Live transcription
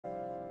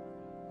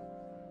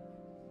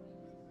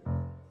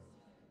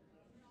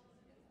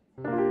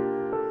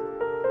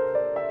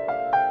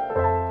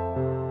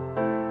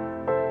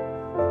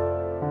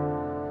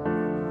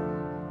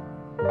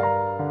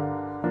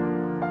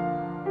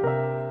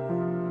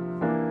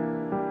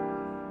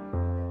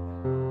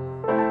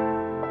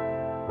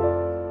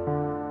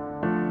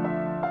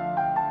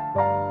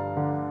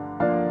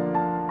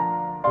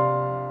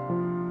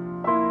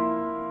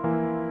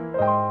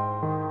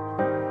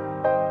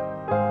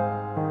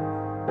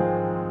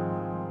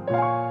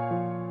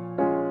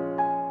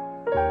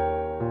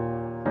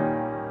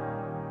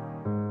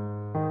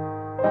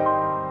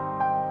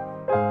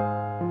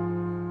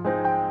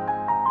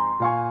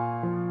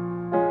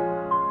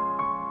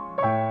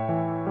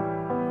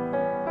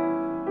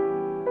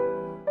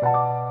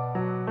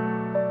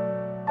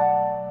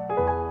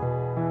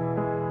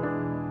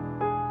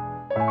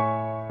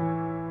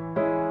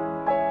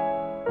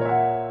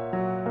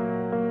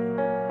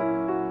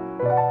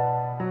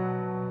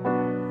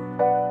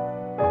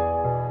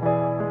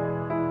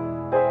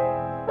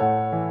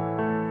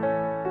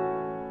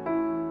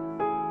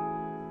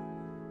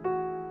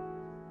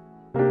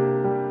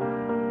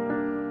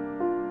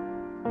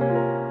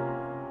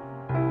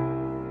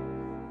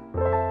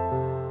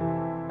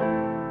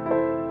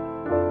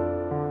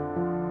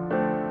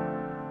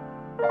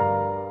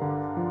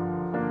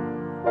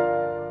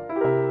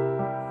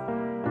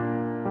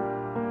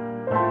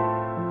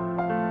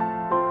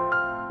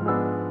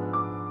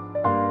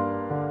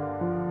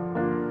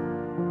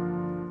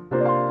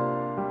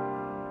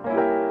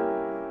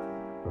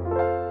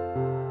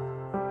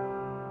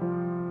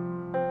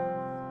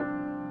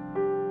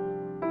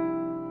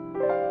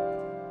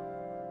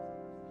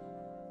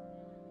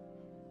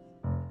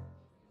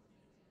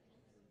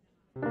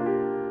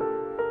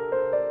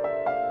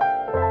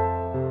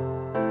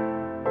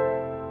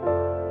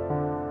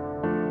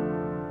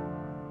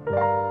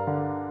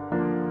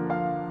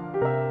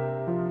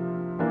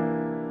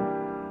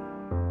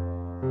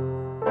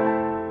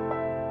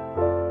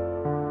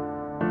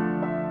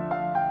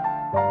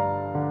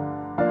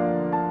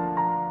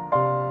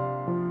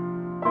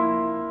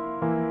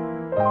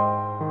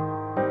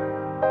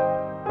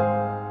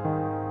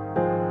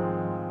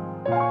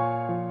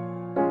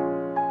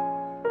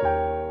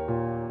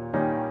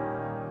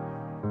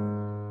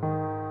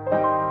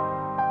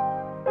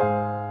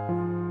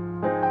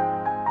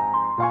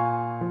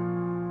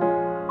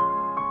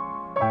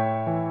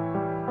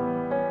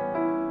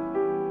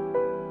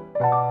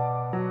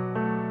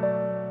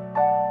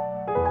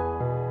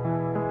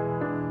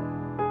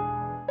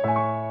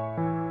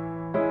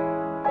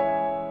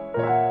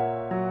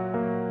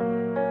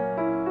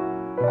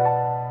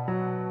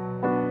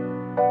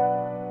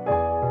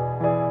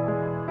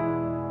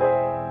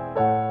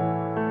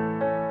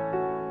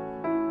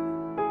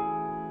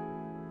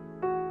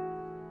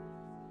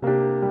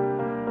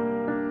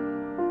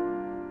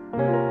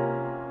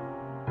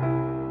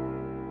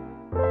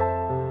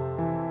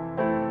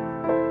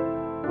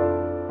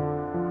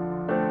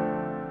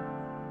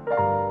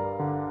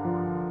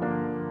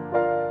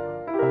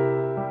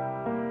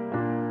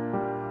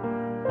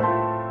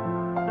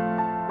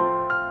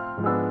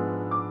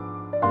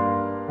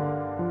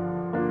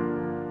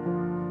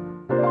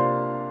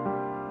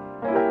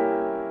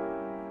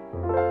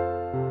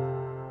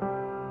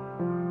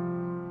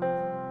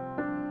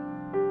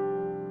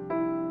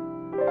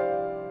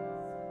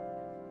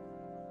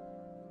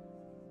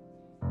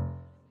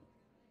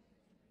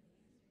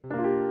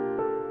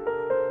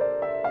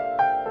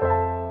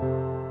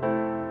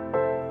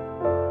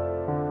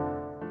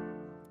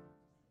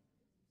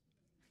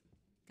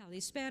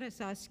Kalispera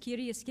σας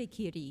κυρίες και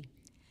κύριοι.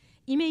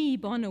 Είμαι η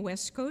Bono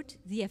Westcoat,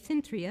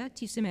 Διευθύντρια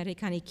της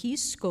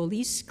Αμερικανικής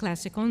Σχολής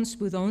Κλασικών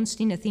Σπουδών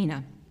στην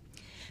Αθήνα.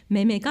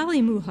 Με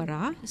μεγάλη μου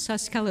χαρά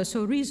σας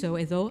καλωσορίζω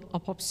εδώ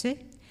απόψε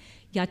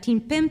για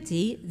την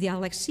πέμπτη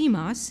διάλεξη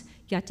μας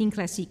για την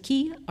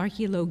κλασική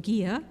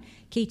αρχαιολογία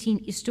και την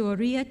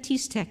ιστορία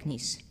της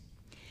τέχνης.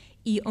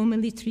 Η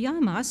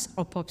ομιλήτρια μας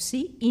απόψε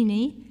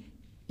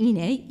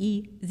είναι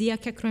η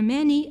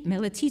διακεκριμένη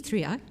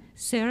μελετήτρια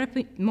Sarah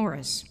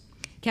Morris,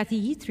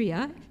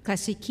 καθηγήτρια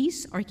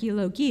κλασικής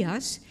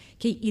αρχαιολογίας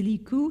και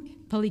υλικού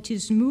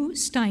πολιτισμού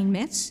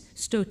Steinmetz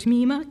στο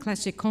τμήμα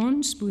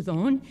κλασικών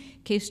σπουδών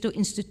και στο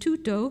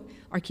Ινστιτούτο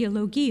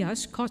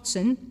Αρχαιολογίας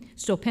Cotsen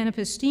στο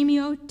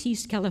Πανεπιστήμιο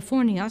της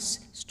Καλιφόρνιας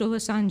στο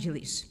Λος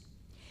Άντζελες.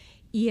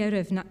 Η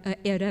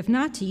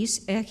έρευνα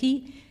της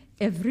έχει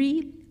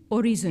ευρύ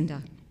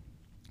ορίζοντα.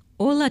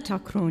 Όλα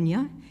τα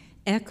χρόνια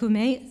έχουμε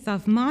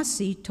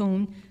θαυμάσει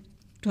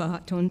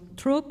τον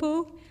τρόπο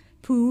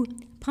που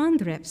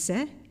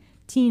παντρέψε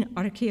την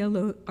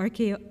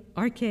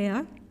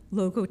αρχαία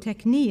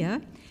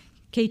λογοτεχνία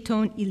και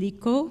τον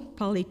υλικό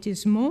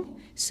πολιτισμό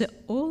σε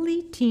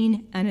όλη την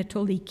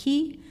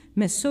Ανατολική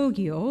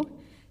Μεσόγειο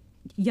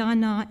για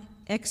να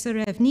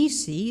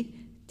εξερευνήσει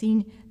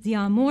την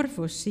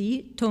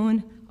διαμόρφωση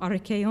των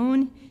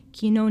αρχαίων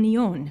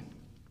κοινωνιών.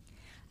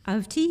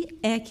 Αυτή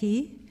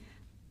έχει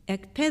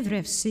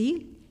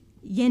εκπαιδεύσει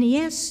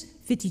γενιές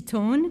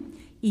φοιτητών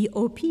οι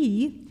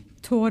οποίοι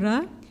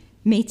τώρα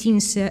με την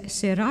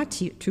σειρά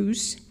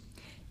τους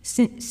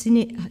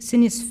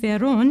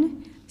συνεισφέρουν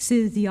σε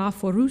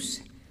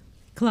διάφορους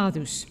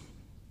κλάδους.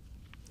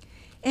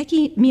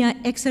 Έχει μια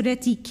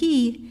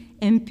εξαιρετική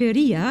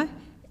εμπειρία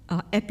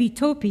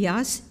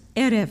επιτόπιας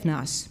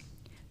έρευνας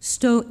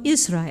στο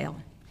Ισραήλ,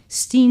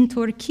 στην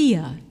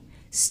Τουρκία,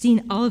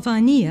 στην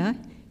Αλβανία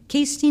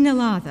και στην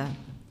Ελλάδα.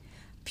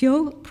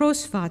 Πιο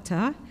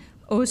πρόσφατα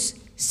ως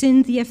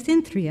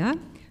συνδιευθύντρια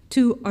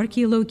του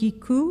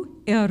αρχαιολογικού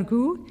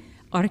έργου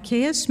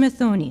Αρχαίας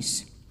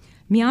Μεθόνης,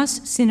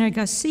 μιας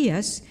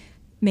συνεργασίας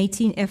με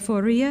την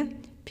Εφορία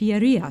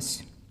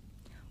Πιερίας.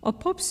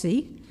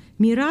 Απόψε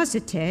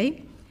μοιράζεται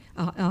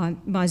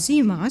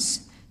μαζί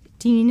μας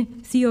την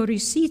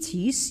θεώρησή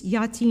της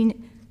για την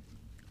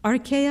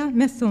Αρχαία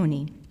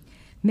Μεθόνη,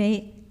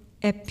 με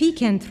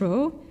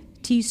επίκεντρο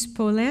τις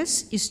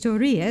πολλές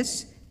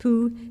ιστορίες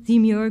που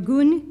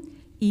δημιουργούν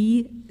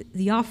οι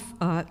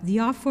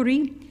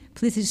διάφοροι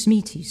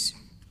πληθυσμοί της.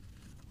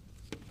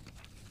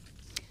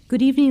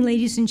 Good evening,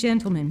 ladies and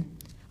gentlemen.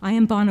 I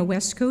am Bono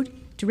Westcoat,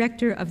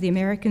 Director of the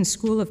American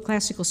School of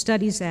Classical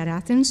Studies at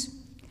Athens.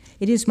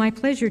 It is my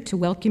pleasure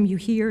to welcome you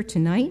here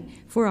tonight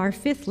for our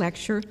fifth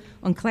lecture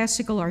on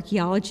classical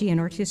archaeology and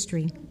art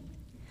history.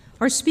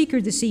 Our speaker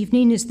this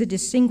evening is the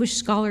distinguished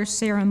scholar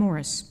Sarah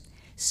Morris,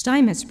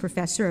 Steinmetz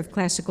Professor of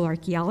Classical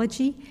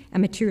Archaeology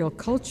and Material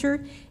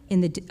Culture in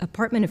the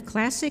Department of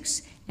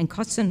Classics and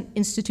Cotsen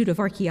Institute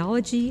of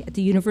Archaeology at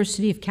the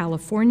University of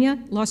California,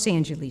 Los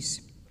Angeles.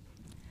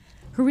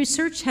 Her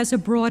research has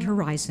a broad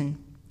horizon.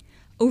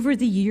 Over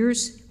the years,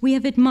 we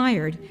have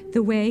admired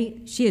the way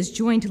she has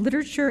joined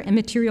literature and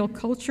material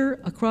culture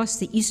across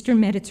the Eastern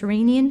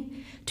Mediterranean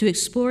to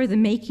explore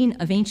the making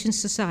of ancient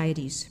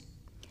societies.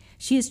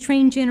 She has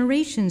trained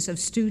generations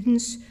of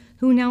students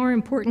who now are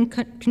important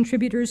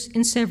contributors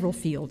in several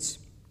fields.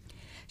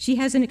 She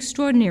has an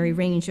extraordinary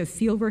range of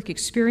fieldwork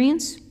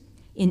experience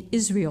in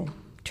Israel,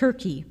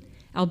 Turkey,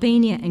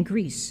 Albania, and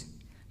Greece.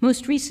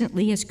 Most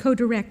recently as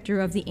co-director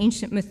of the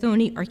Ancient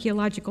Methone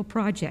Archaeological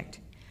Project,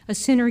 a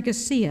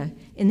synergasia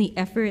in the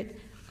Ephorate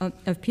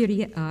of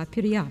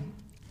Pieria.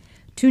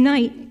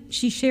 Tonight,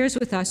 she shares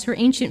with us her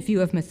ancient view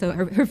of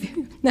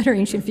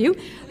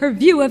her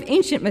view of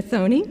ancient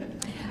Methone,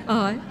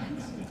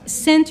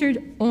 centered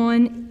on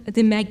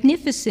the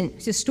magnificent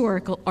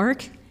historical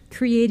arc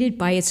created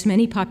by its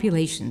many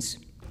populations.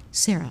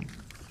 Sarah.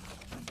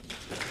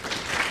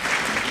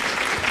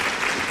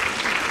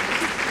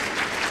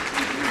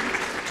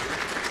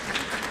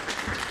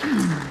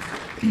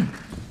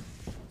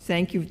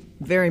 Thank you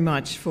very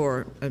much for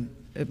a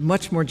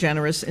much more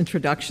generous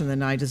introduction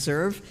than I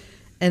deserve.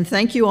 And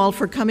thank you all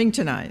for coming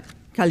tonight.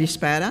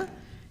 Kalispera,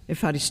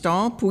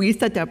 ευχαριστώ που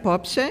ήρθατε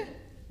απόψε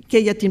και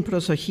για την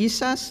προσοχή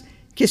σας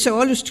και σε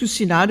όλους τους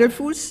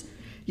συνάδελφους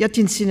για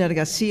την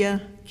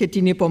συνεργασία και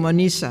την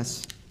υπομονή σας.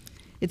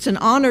 It's an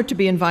honor to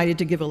be invited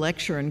to give a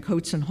lecture in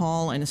Cotsen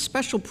Hall and a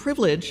special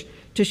privilege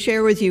to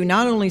share with you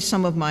not only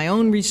some of my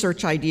own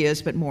research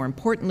ideas, but more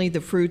importantly,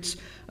 the fruits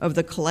of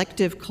the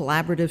collective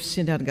collaborative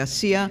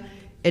synergasia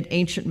at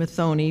Ancient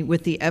Methone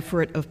with the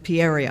Ephorate of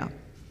Pieria.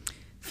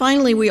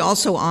 Finally, we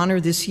also honor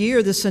this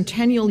year the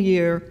centennial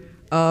year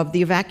of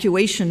the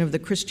evacuation of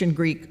the Christian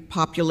Greek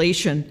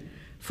population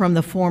from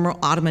the former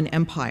Ottoman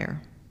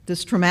Empire.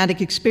 This traumatic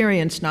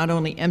experience not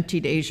only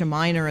emptied Asia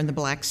Minor and the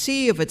Black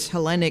Sea of its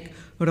Hellenic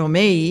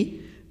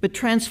Romei, but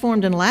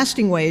transformed in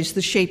lasting ways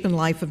the shape and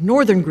life of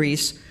northern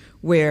Greece,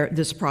 where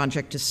this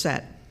project is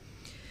set.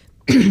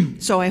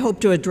 So I hope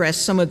to address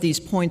some of these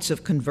points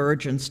of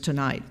convergence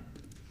tonight.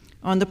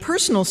 On the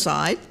personal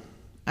side,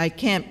 I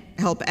can't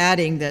help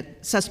adding that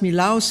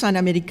sasmilau san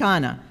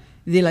Americana,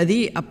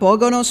 diladi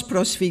apogonos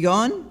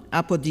prosfigon,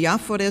 apo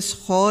diaphores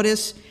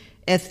hores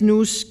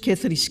ethnus και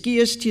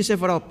θρησκείες της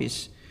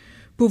Ευρώπης,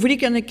 που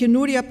βρήκανε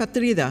καινούρια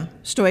πατρίδα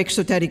στο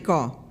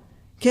εξωτερικό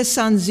και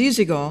σαν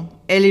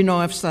σύζυγο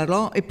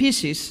Έλληνο-Αυστραλό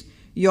επίσης,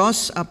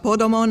 γιος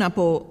απόδομων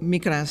από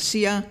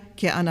Μικρασία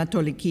και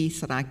Ανατολική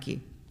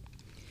Θράκη.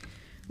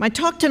 My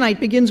talk tonight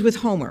begins with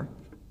Homer.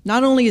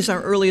 Not only is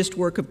our earliest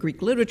work of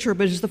Greek literature,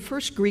 but is the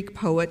first Greek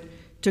poet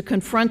to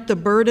confront the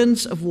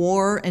burdens of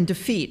war and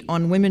defeat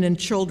on women and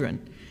children,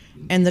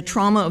 and the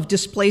trauma of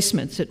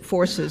displacements it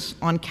forces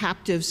on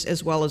captives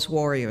as well as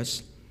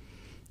warriors.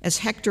 As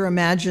Hector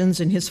imagines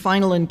in his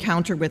final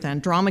encounter with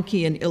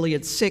Andromache in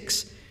Iliad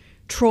 6,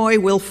 Troy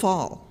will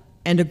fall,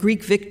 and a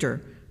Greek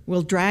victor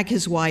will drag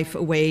his wife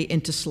away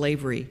into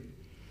slavery.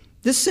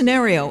 This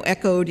scenario,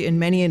 echoed in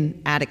many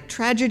an Attic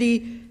tragedy,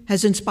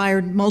 has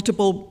inspired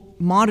multiple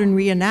modern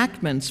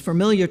reenactments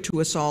familiar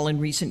to us all in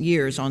recent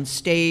years on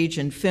stage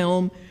and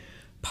film,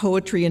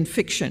 poetry and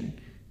fiction,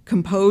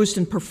 composed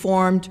and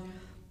performed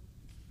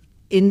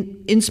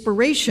in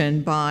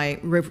inspiration by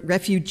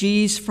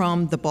refugees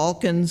from the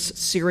Balkans,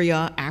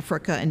 Syria,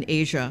 Africa, and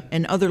Asia,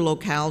 and other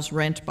locales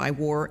rent by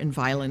war and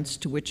violence,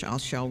 to which I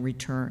shall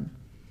return.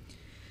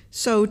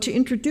 So, to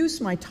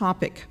introduce my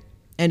topic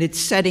and its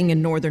setting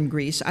in northern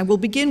Greece, I will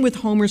begin with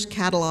Homer's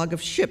catalog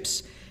of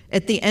ships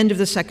at the end of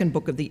the second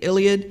book of the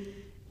Iliad,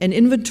 an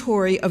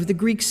inventory of the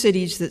Greek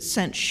cities that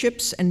sent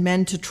ships and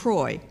men to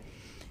Troy,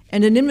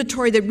 and an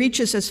inventory that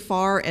reaches as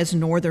far as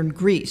northern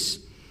Greece.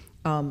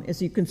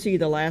 As you can see,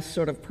 the last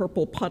sort of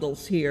purple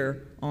puddles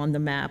here on the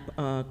map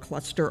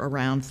cluster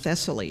around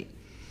Thessaly.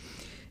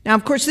 Now,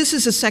 of course, this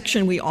is a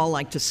section we all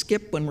like to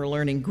skip when we're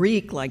learning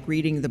Greek, like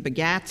reading the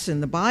begats in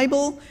the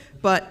Bible,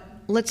 but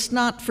let's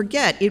not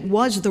forget, it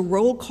was the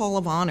roll call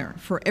of honor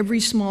for every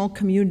small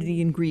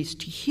community in Greece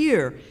to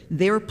hear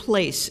their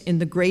place in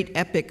the great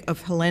epic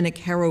of Hellenic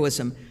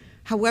heroism,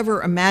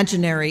 however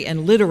imaginary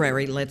and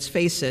literary, let's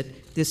face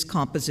it, this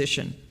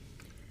composition.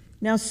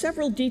 Now,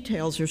 several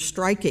details are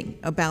striking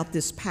about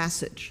this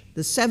passage.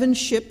 The 7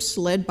 ships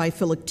led by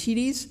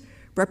Philoktetes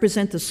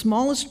represent the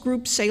smallest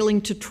group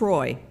sailing to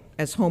Troy,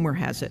 as Homer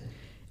has it.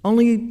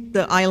 Only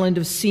the island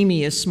of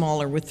Symi is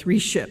smaller with 3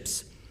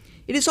 ships.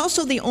 It is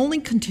also the only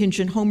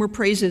contingent Homer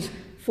praises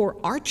for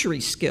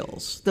archery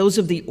skills, those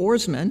of the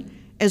oarsmen,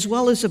 as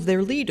well as of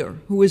their leader,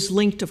 who is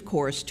linked, of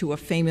course, to a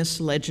famous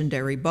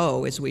legendary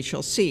bow, as we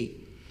shall see.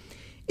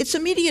 Its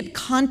immediate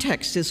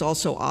context is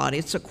also odd.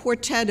 It's a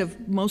quartet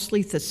of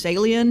mostly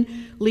Thessalian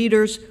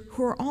leaders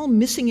who are all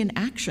missing in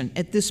action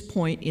at this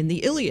point in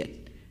the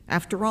Iliad.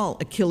 After all,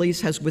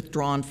 Achilles has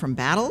withdrawn from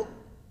battle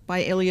by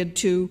Iliad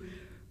 2.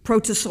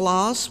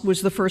 Protesilaus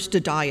was the first to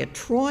die at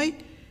Troy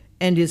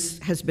and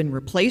has been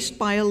replaced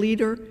by a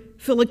leader.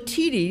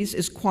 Philoktetes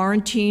is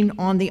quarantined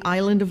on the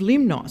island of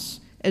Limnos,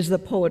 as the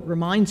poet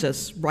reminds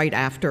us right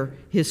after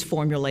his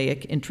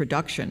formulaic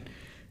introduction.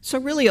 So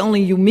really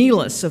only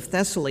Eumelus of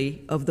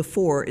Thessaly of the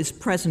 4 is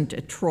present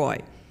at Troy.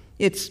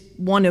 It's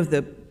one of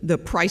the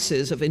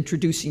prices of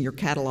introducing your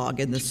catalog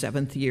in the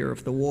 7th year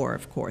of the war,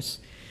 of course.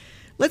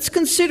 Let's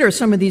consider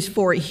some of these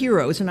 4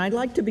 heroes, and I'd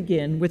like to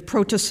begin with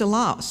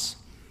Protesilaus.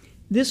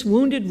 This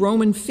wounded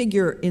Roman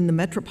figure in the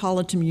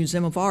Metropolitan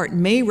Museum of Art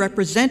may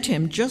represent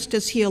him just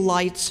as he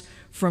alights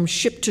from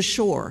ship to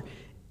shore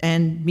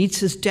and meets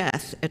his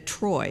death at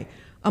Troy,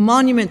 a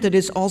monument that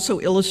is also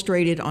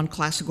illustrated on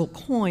classical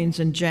coins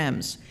and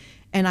gems.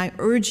 And I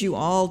urge you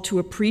all to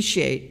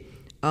appreciate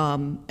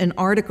an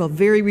article, a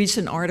very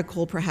recent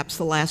article, perhaps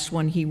the last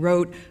one he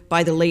wrote,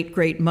 by the late,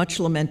 great, much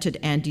lamented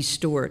Andy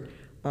Stewart,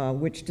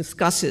 which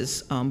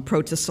discusses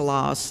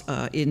Protesilaus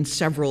in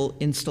several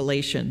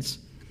installations.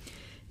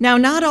 Now,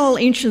 not all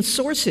ancient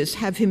sources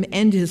have him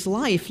end his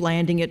life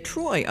landing at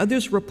Troy.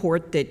 Others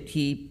report that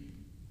he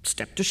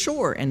stepped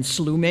ashore and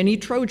slew many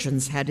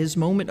Trojans, had his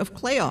moment of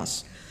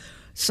kleos.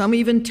 Some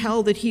even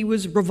tell that he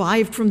was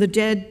revived from the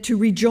dead to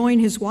rejoin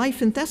his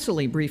wife in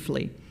Thessaly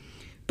briefly.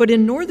 But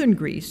in northern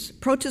Greece,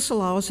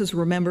 Protesilaus is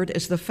remembered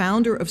as the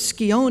founder of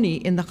Scione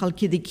in the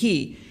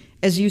Chalkidiki,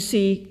 as you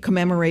see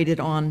commemorated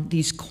on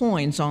these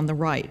coins on the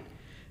right.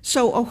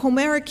 So a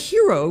Homeric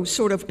hero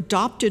sort of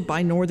adopted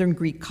by northern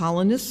Greek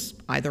colonists,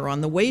 either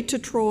on the way to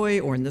Troy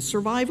or in the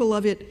survival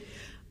of it,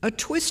 a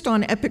twist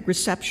on epic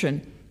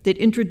reception that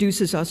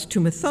introduces us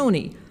to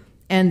Methone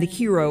and the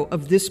hero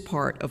of this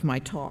part of my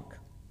talk.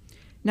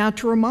 Now,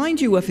 to remind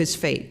you of his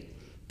fate,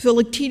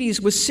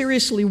 Philoktetes was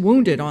seriously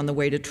wounded on the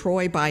way to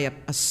Troy by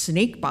a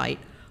snake bite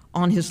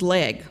on his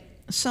leg.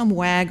 Some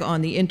wag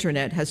on the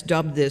internet has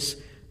dubbed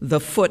this the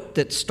foot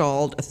that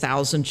stalled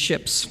 1,000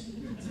 ships.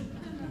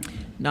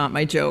 Not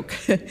my joke.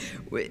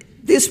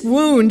 This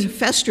wound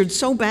festered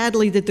so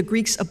badly that the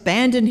Greeks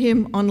abandoned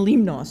him on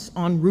Limnos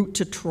en route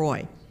to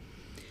Troy.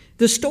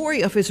 The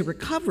story of his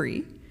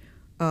recovery,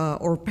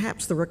 or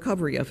perhaps the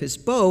recovery of his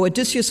bow,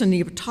 Odysseus and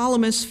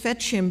Neoptolemus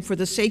fetch him for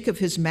the sake of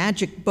his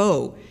magic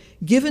bow,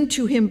 given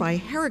to him by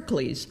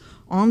Heracles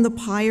on the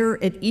pyre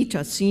at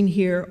Oeta, seen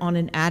here on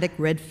an Attic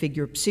red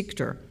figure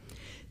Psychter.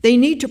 They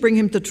need to bring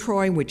him to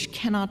Troy, which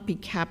cannot be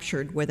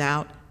captured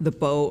without the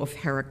bow of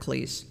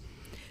Heracles.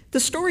 The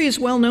story is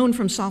well known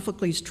from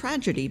Sophocles'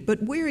 tragedy,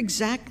 but where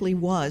exactly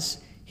was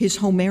his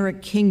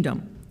Homeric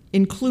kingdom,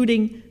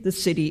 including the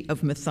city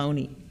of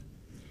Methone?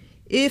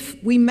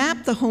 If we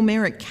map the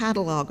Homeric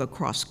catalog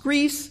across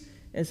Greece,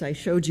 as I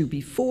showed you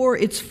before,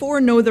 its four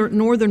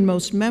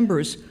northernmost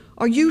members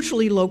are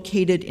usually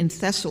located in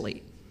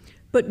Thessaly.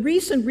 But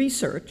recent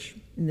research,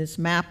 in this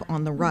map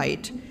on the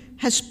right,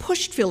 has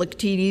pushed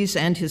Philoktetes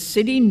and his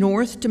city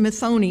north to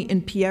Methone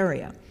in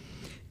Pieria,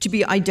 to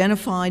be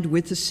identified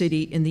with the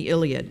city in the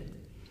Iliad.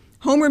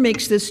 Homer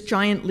makes this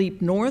giant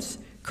leap north,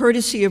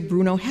 courtesy of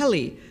Bruno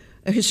Helly,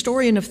 a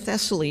historian of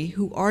Thessaly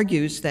who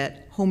argues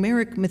that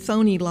Homeric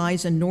Methone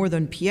lies in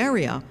northern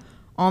Pieria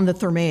on the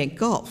Thermaic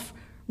Gulf,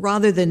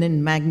 rather than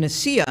in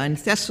Magnesia in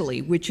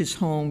Thessaly, which is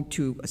home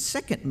to a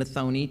second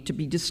Methone to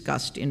be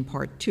discussed in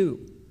part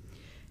 2.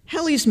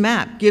 Helly's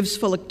map gives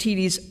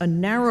Philoktetes a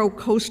narrow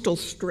coastal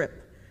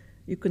strip.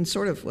 You can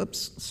sort of,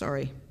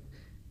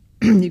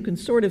 you can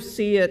sort of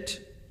see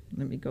it.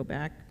 Let me go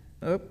back.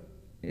 Oh,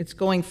 it's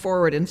going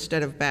forward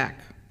instead of back.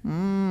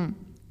 Can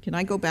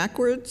I go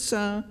backwards?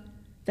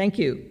 Thank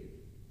you.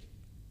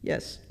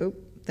 Yes, oh,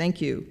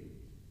 thank you.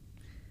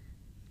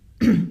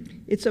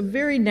 It's a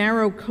very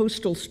narrow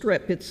coastal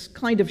strip. It's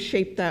kind of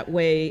shaped that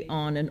way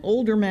on an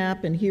older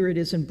map, and here it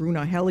is in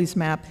Bruno Helly's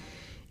map.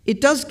 It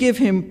does give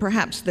him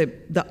perhaps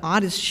the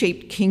oddest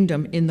shaped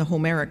kingdom in the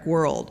Homeric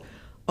world,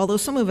 although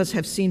some of us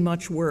have seen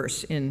much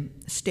worse in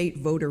state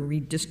voter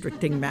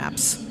redistricting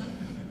maps.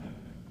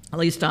 At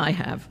least I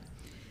have.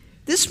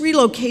 This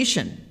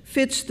relocation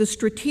fits the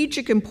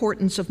strategic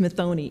importance of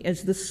Methone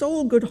as the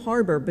sole good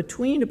harbor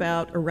between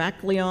about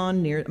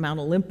Heraklion near Mount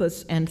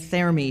Olympus and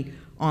Thermi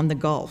on the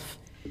Gulf.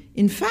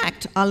 In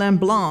fact, Alain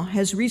Blanc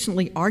has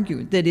recently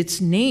argued that its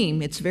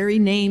very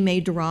name may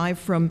derive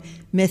from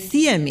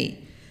methiemi,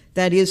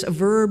 that is a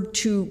verb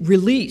to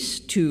release,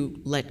 to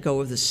let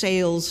go of the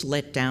sails,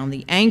 let down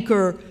the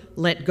anchor,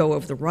 let go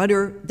of the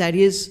rudder. That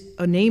is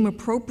a name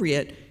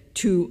appropriate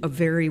to a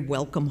very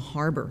welcome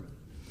harbor.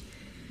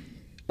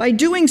 By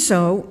doing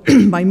so,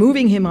 by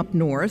moving him up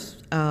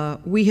north,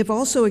 we have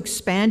also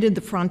expanded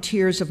the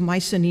frontiers of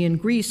Mycenaean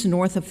Greece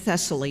north of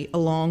Thessaly,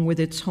 along with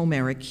its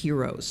Homeric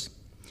heroes.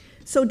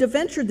 So to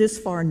venture this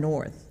far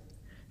north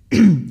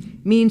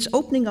means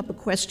opening up a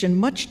question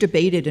much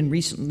debated in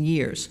recent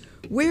years.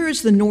 Where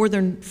is the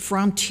northern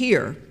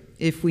frontier,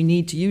 if we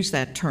need to use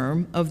that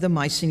term, of the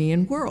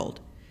Mycenaean world?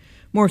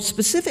 More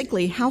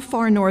specifically, how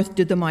far north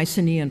did the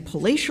Mycenaean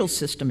palatial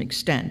system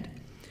extend?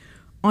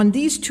 On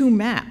these two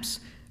maps,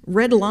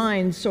 red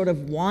lines sort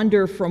of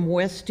wander from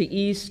west to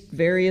east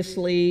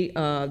variously.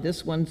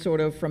 This one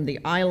sort of from the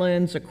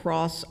islands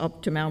across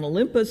up to Mount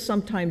Olympus.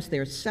 Sometimes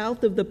they're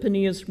south of the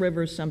Peneus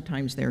River,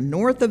 sometimes they're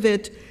north of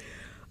it.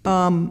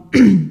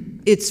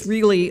 It's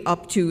really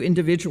up to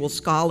individual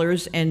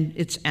scholars, and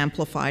it's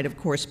amplified, of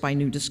course, by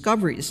new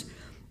discoveries.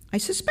 I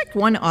suspect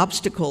one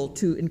obstacle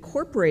to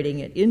incorporating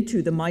it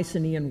into the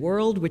Mycenaean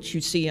world, which you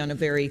see on a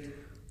very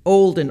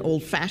old and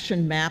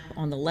old-fashioned map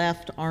on the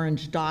left,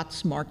 orange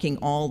dots marking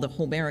all the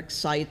Homeric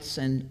sites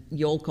and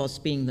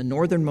Iolkos being the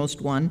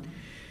northernmost one.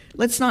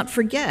 Let's not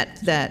forget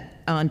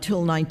that until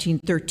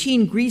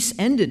 1913, Greece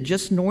ended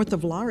just north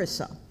of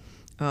Larissa.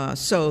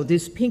 So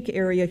this pink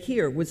area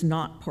here was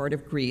not part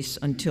of Greece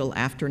until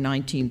after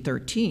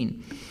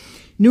 1913.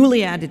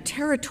 Newly added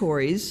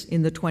territories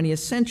in the 20th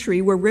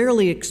century were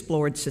rarely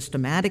explored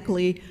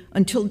systematically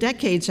until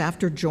decades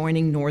after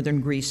joining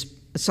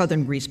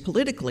southern Greece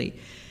politically.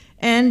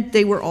 And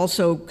they were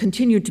also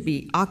continued to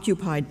be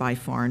occupied by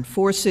foreign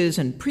forces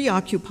and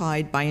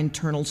preoccupied by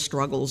internal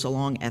struggles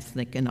along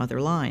ethnic and other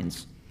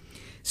lines.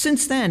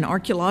 Since then,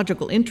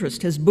 archaeological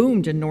interest has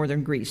boomed in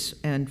northern Greece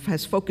and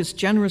has focused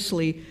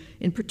generously,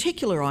 in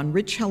particular, on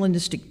rich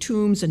Hellenistic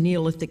tombs and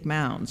Neolithic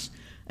mounds,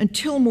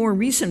 until more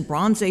recent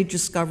Bronze Age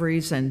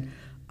discoveries, and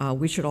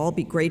we should all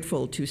be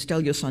grateful to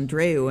Stelios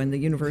Andreou and the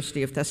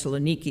University of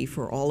Thessaloniki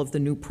for all of the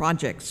new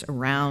projects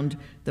around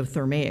the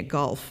Thermaic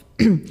Gulf.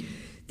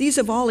 These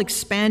have all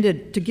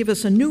expanded to give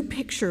us a new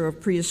picture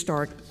of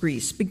prehistoric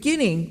Greece,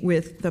 beginning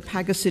with the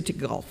Pagasetic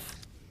Gulf.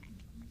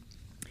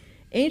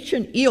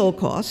 Ancient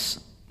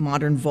Iolkos,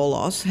 modern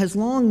Volos, has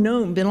long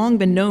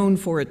been known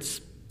for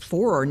its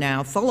four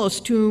now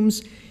Tholos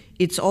tombs.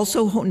 It's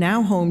also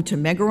now home to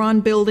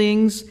Megaron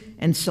buildings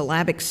and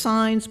syllabic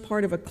signs,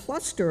 part of a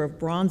cluster of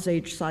Bronze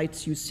Age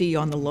sites you see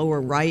on the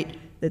lower right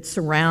that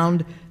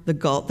surround the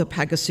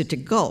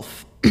Pagasetic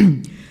Gulf.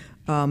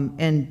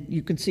 And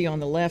you can see on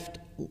the left,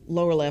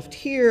 lower left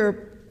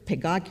here,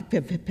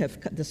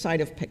 the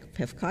site of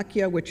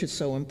Pevkakia, which is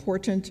so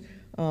important,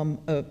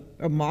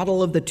 a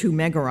model of the two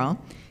Megara.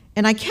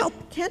 And I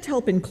can't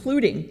help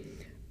including,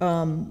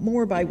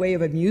 more by way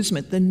of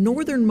amusement, the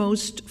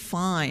northernmost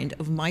find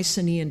of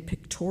Mycenaean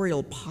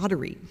pictorial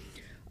pottery.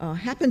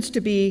 Happens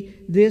to be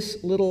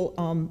this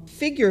little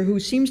figure who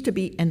seems to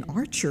be an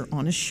archer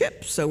on a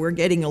ship. So we're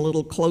getting a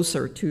little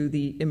closer to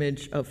the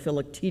image of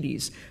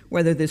Philoktetes,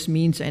 whether this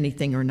means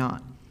anything or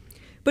not.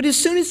 But as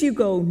soon as you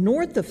go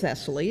north of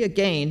Thessaly,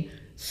 again,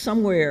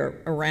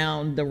 somewhere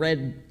around the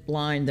red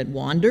line that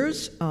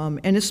wanders,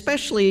 and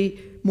especially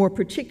more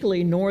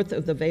particularly north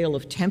of the Vale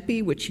of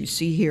Tempe, which you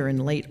see here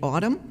in late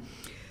autumn.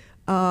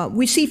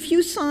 We see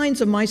few signs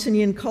of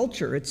Mycenaean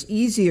culture. It's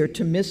easier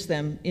to miss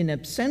them in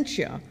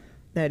absentia,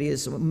 that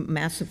is,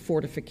 massive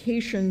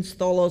fortifications,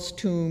 tholos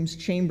tombs,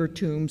 chamber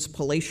tombs,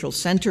 palatial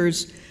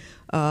centers.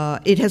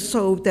 It has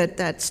so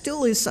that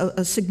still is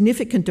a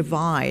significant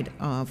divide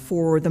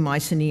for the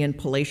Mycenaean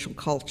palatial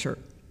culture.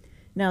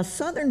 Now,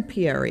 southern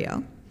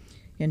Pieria,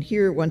 and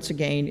here once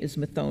again is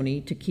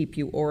Methone to keep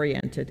you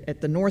oriented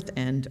at the north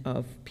end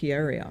of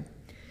Pieria.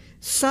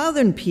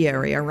 Southern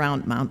Pieria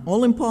around Mount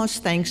Olympos,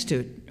 thanks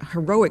to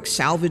heroic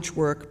salvage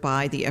work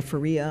by the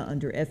Ephoria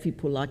under Efi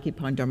Pulaki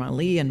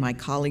Pandarmali and my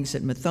colleagues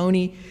at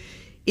Methone,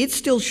 it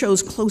still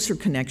shows closer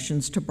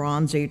connections to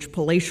Bronze Age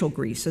palatial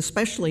Greece,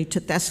 especially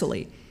to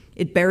Thessaly.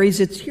 It buries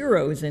its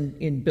heroes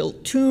in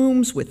built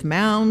tombs, with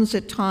mounds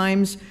at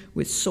times,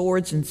 with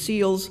swords and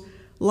seals,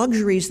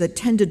 luxuries that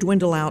tend to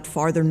dwindle out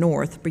farther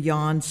north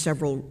beyond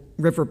several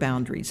river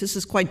boundaries. This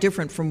is quite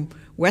different from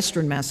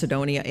Western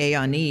Macedonia,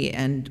 Aeani,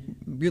 and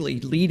really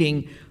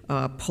leading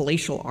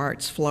palatial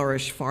arts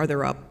flourish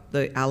farther up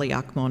the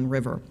Aliakmon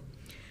River.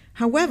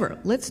 However,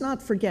 let's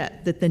not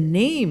forget that the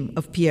name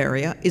of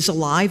Pieria is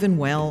alive and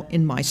well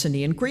in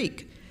Mycenaean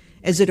Greek,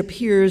 as it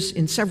appears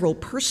in several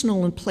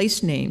personal and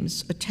place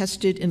names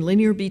attested in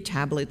Linear B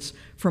tablets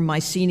from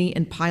Mycenae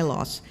and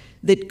Pylos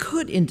that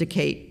could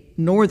indicate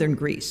northern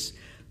Greece.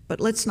 But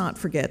let's not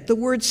forget, the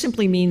word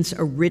simply means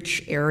a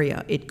rich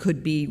area. It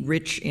could be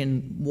rich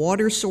in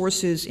water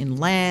sources, in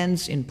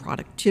lands, in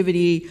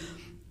productivity,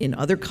 in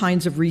other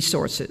kinds of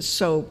resources.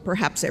 So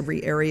perhaps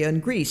every area in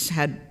Greece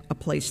had a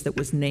place that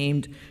was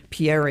named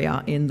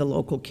Pieria in the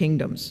local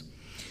kingdoms.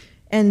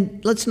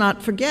 And let's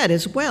not forget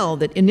as well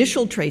that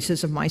initial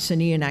traces of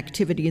Mycenaean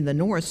activity in the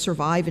north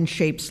survive in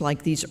shapes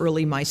like these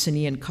early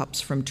Mycenaean cups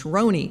from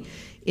Toroni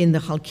in the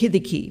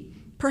Chalkidiki,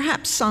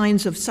 perhaps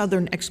signs of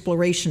southern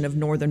exploration of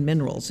northern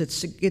minerals.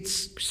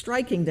 It's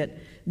striking that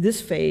this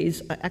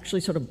phase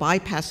actually sort of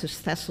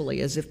bypasses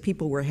Thessaly, as if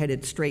people were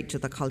headed straight to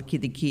the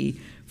Chalkidiki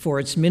for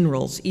its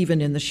minerals,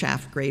 even in the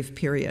Shaft Grave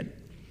period.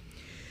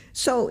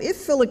 So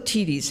if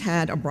Philoktetes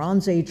had a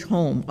Bronze Age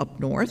home up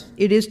north,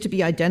 it is to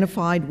be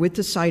identified with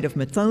the site of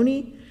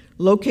Methone,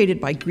 located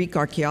by Greek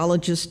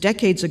archaeologists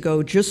decades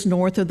ago just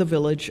north of the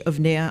village of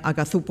Nea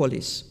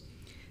Agathoupolis.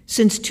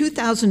 Since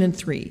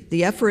 2003,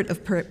 the Ephorate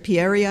of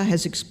Pieria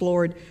has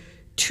explored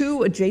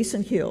two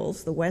adjacent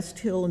hills, the West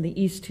Hill and the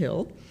East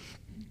Hill,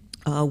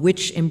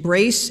 which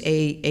embrace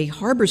a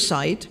harbor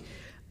site,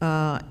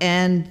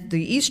 and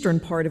the eastern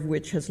part of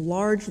which has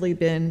largely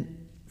been,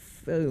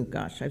 oh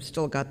gosh, I've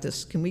still got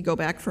this. Can we go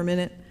back for a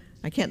minute?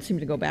 I can't seem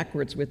to go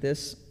backwards with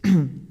this.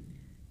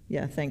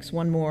 Yeah, thanks.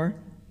 One more.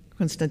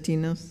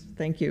 Konstantinos,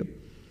 thank you.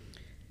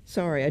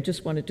 Sorry, I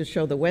just wanted to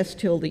show the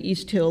West Hill, the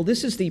East Hill.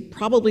 This is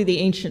probably the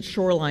ancient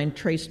shoreline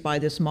traced by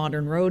this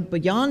modern road.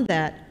 Beyond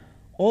that,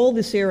 all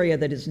this area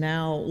that is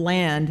now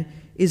land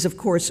is, of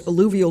course,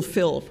 alluvial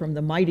fill from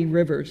the mighty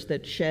rivers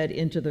that shed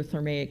into the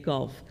Thermaic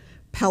Gulf.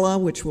 Pella,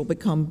 which will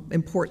become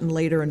important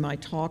later in my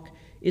talk,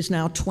 is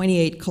now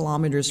 28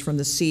 kilometers from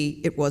the sea.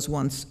 It was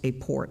once a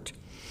port.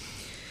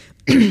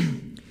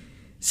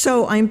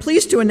 So I'm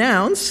pleased to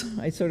announce,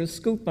 I sort of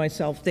scooped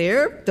myself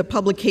there, the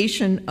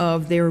publication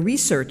of their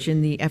research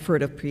in the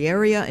Ephorate of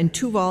Pieria in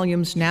 2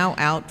 volumes now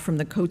out from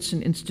the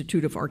Cotsen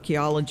Institute of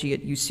Archaeology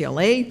at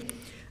UCLA.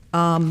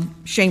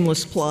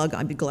 Shameless plug,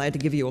 I'd be glad to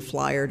give you a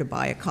flyer to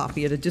buy a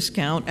copy at a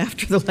discount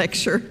after the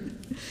lecture.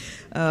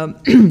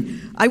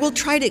 I will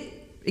try to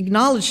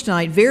acknowledge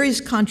tonight various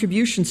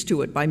contributions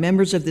to it by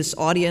members of this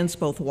audience,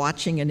 both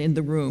watching and in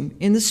the room,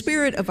 in the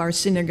spirit of our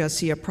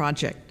Synergasia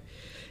project.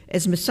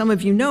 As some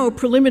of you know,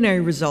 preliminary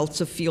results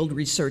of field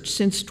research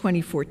since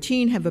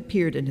 2014 have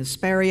appeared in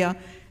Hesperia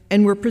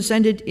and were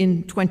presented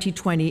in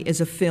 2020 as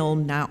a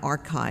film now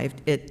archived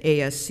at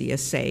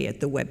ASCSA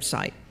at the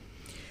website.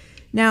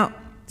 Now,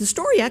 the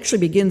story actually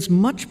begins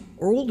much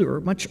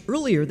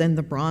earlier than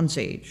the Bronze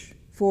Age,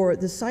 for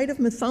the site of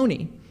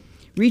Methone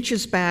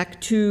reaches back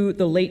to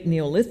the late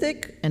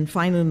Neolithic and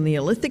finally the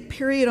Neolithic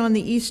period on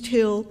the East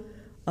Hill,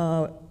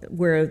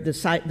 where the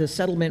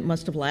settlement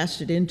must have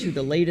lasted into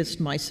the latest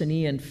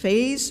Mycenaean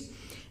phase,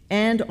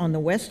 and on the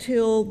West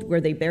Hill,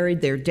 where they buried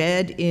their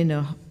dead in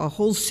a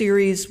whole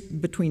series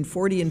between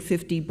 40 and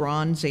 50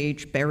 Bronze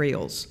Age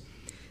burials.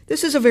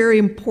 This is a very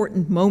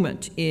important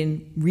moment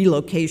in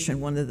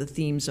relocation, one of the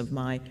themes of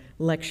my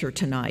lecture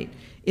tonight,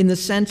 in the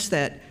sense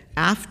that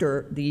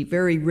after the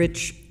very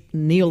rich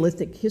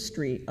Neolithic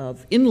history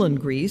of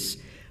inland Greece,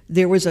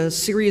 there was a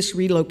serious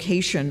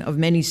relocation of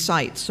many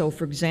sites. So,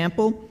 for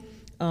example,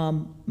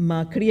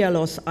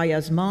 Makrialos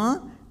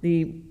Ayasma,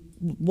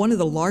 one of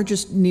the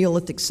largest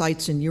Neolithic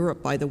sites in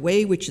Europe, by the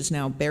way, which is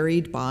now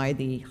buried by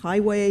the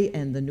highway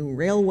and the new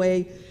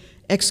railway,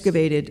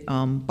 excavated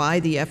by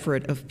the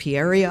Ephorate of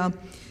Pieria.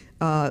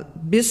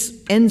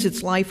 This ends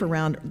its life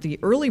around the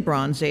early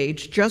Bronze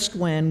Age, just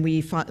when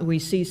we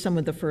see some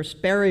of the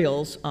first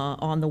burials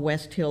on the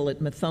West Hill at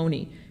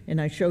Methone. And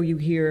I show you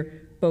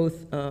here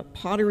both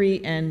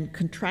pottery and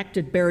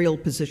contracted burial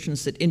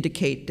positions that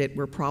indicate that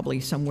we're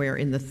probably somewhere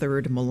in the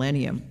 3rd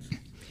millennium.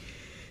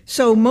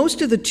 So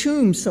most of the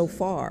tombs so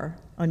far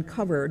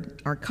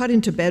uncovered are cut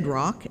into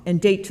bedrock and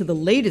date to the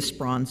latest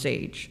Bronze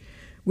Age,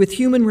 with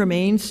human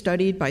remains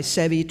studied by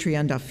Sevi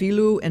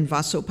Triandafilou and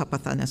Vaso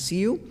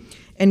Papathanasiou,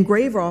 and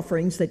grave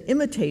offerings that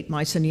imitate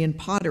Mycenaean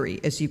pottery,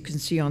 as you can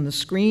see on the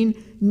screen,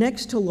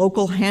 next to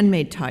local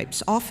handmade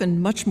types,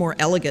 often much more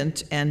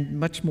elegant and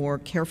much more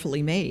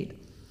carefully made.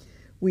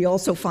 We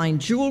also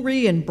find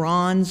jewelry in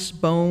bronze,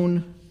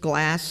 bone,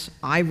 glass,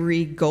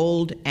 ivory,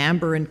 gold,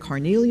 amber, and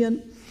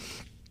carnelian.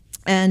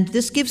 And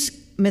this gives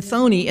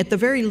Methone, at the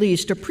very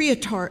least, a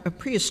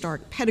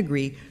prehistoric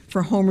pedigree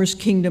for Homer's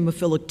kingdom of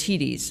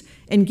Philoktetes,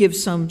 and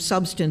gives some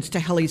substance to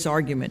Heli's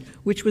argument,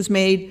 which was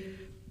made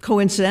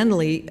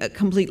coincidentally,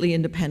 completely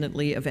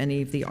independently of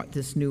any of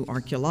this new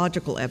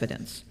archaeological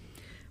evidence.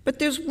 But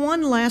there's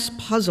one last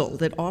puzzle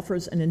that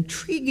offers an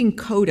intriguing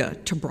coda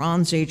to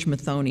Bronze Age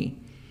Methone.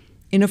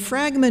 In a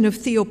fragment of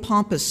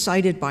Theopompus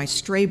cited by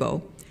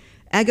Strabo,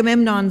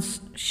 Agamemnon's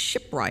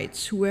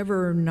shipwrights,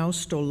 whoever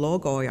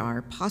naustologoi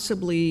are,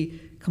 possibly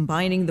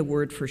combining the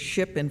word for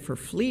ship and for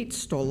fleet,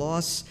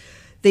 stolos,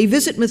 they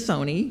visit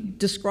Methone,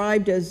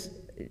 described as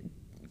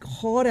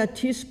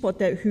choratis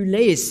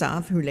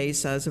huleisa.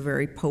 Huleisa is a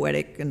very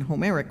poetic and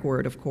Homeric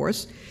word, of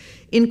course,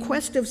 in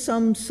quest of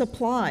some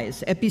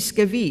supplies,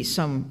 episkavi,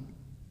 some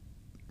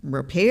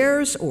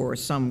repairs or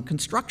some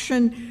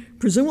construction.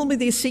 Presumably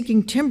they're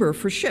seeking timber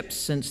for ships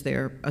since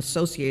they're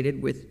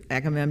associated with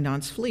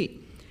Agamemnon's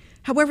fleet.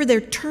 However,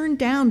 they're turned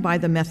down by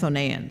the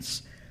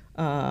Methoneans.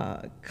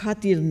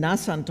 Katil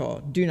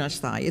Nasanto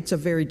Dynastai. It's a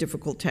very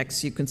difficult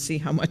text. You can see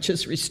how much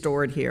is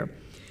restored here.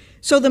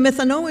 So the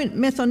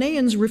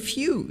Methoneans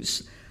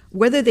refuse,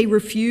 whether they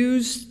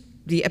refuse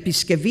the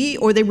episkavi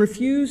or they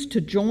refuse to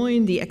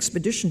join the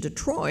expedition to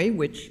Troy,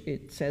 which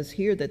it says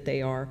here that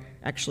they are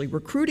actually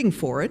recruiting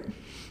for it,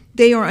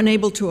 they are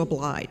unable to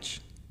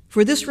oblige.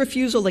 For this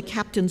refusal, the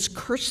captains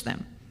curse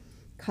them,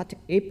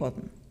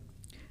 epepon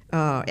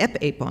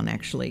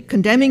actually,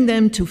 condemning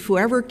them to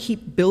forever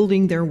keep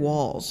building their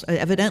walls.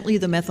 Evidently,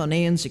 the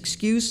Methoneans'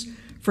 excuse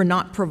for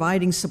not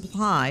providing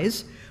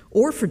supplies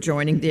or for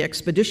joining the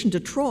expedition to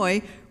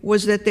Troy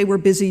was that they were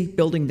busy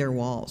building their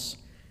walls.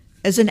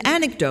 As an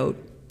anecdote,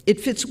 it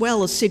fits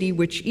well a city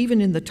which, even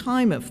in the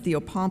time of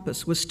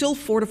Theopompus, was still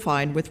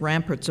fortified with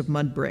ramparts of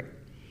mud brick.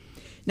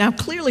 Now,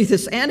 clearly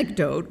this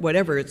anecdote,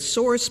 whatever its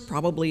source,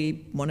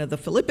 probably one of the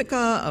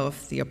Philippica of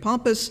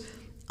Theopompus,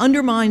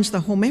 undermines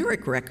the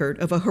Homeric record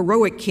of a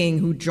heroic king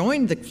who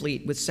joined the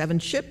fleet with 7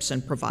 ships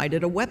and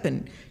provided a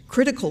weapon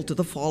critical to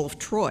the fall of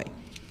Troy.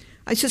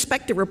 I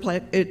suspect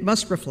it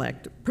must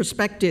reflect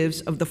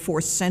perspectives of the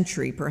 4th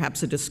century,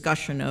 perhaps a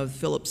discussion of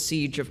Philip's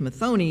siege of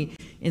Methone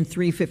in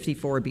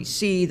 354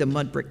 BC, the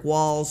mud brick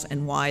walls,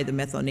 and why the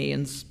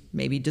Methoneans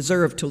maybe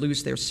deserved to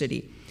lose their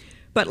city.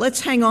 But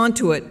let's hang on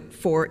to it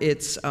for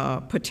its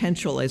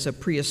potential as a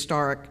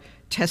prehistoric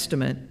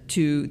testament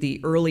to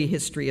the early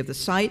history of the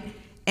site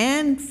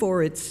and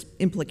for its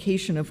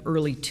implication of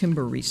early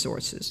timber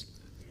resources.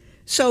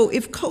 So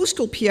if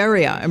coastal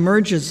Pieria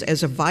emerges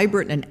as a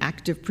vibrant and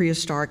active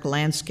prehistoric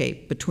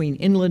landscape between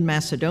inland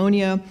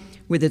Macedonia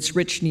with its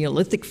rich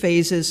Neolithic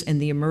phases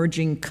and the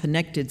emerging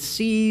connected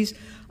seas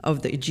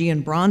of the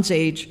Aegean Bronze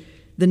Age,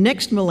 the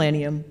next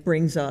millennium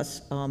brings us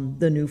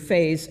the new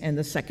phase and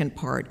the second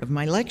part of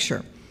my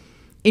lecture.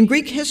 In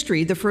Greek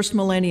history, the first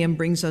millennium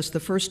brings us the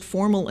first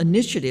formal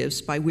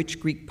initiatives by which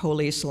Greek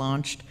polis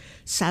launched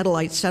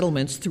satellite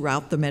settlements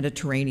throughout the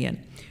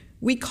Mediterranean.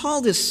 We call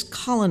this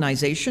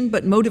colonization,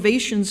 but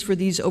motivations for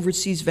these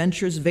overseas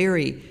ventures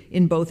vary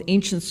in both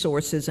ancient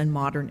sources and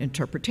modern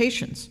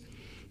interpretations.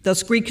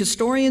 Thus, Greek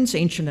historians,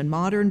 ancient and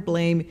modern,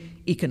 blame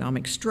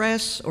economic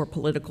stress or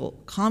political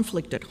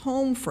conflict at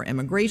home for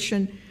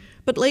emigration,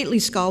 but lately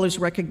scholars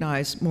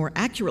recognize more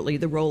accurately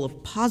the role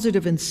of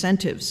positive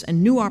incentives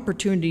and new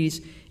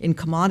opportunities in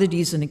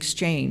commodities and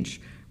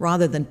exchange,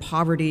 rather than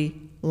poverty,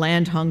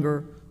 land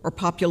hunger, or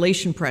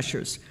population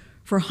pressures,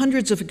 for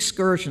hundreds of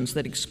excursions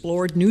that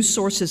explored new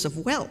sources of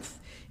wealth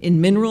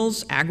in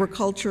minerals,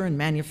 agriculture, and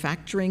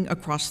manufacturing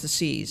across the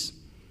seas.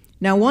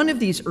 Now, one of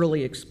these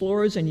early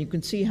explorers, and you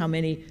can see how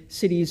many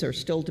cities are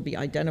still to be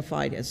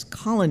identified as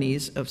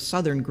colonies of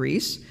southern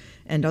Greece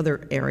and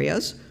other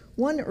areas,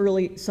 one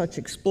early such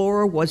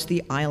explorer was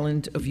the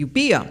island of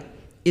Euboea,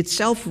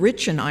 itself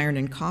rich in iron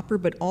and copper,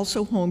 but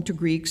also home to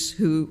Greeks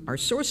who, our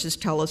sources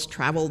tell us,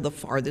 traveled the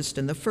farthest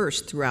and the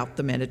first throughout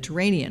the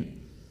Mediterranean.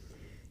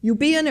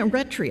 Euboean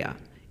Eretria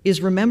is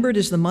remembered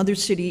as the mother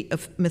city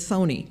of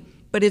Methone,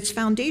 but its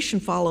foundation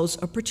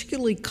follows a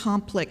particularly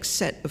complex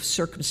set of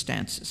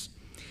circumstances.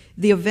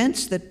 The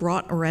events that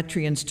brought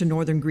Eretrians to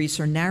northern Greece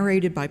are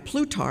narrated by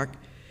Plutarch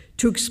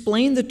to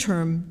explain the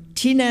term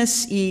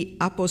tines I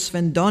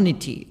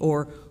aposvendoniti,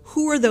 or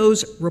who are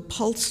those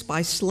repulsed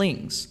by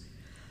slings.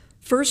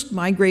 First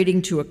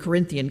migrating to a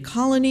Corinthian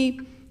colony,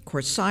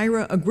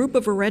 Corcyra, a group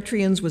of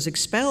Eretrians was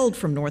expelled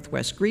from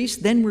northwest Greece,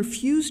 then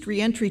refused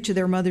re-entry to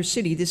their mother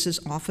city. This is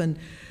often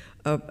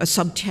a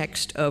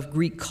subtext of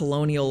Greek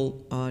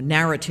colonial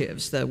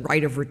narratives. The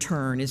right of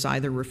return is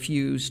either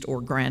refused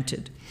or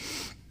granted.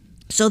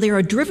 So they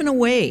are driven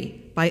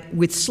away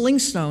with sling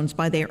stones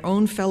by their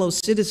own fellow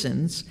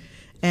citizens,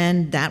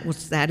 and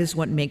that is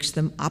what makes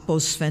them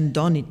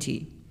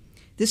aposphendoniti.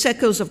 This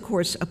echoes, of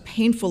course, a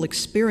painful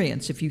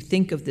experience if you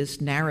think of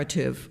this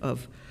narrative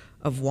of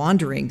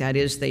wandering. That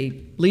is,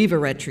 they leave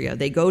Eretria,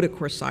 they go to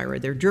Corcyra,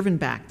 they're driven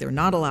back, they're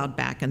not allowed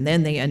back, and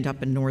then they end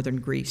up in northern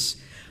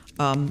Greece.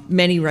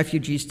 Many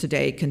refugees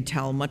today can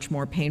tell much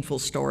more painful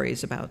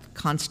stories about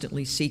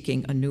constantly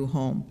seeking a new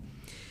home.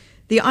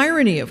 The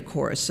irony, of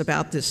course,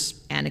 about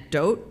this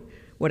anecdote,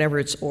 whatever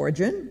its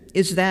origin,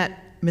 is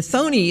that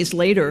Methone is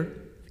later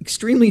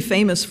extremely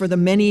famous for the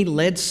many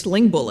lead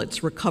sling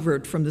bullets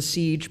recovered from the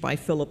siege by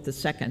Philip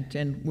II,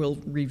 and we'll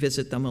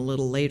revisit them a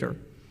little later.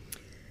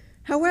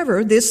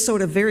 However, this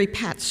sort of very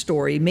pat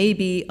story may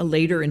be a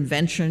later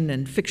invention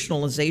and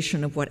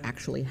fictionalization of what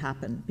actually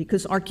happened,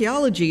 because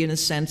archaeology, in a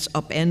sense,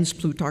 upends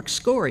Plutarch's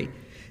story,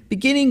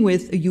 beginning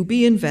with a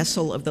Euboean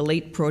vessel of the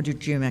late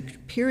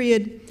proto-geometric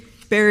period,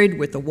 buried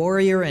with the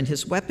warrior and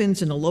his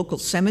weapons in a local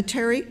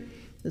cemetery.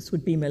 This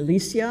would be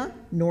Mylicia,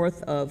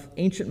 north of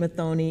ancient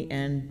Methone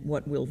and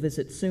what we'll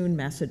visit soon,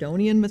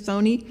 Macedonian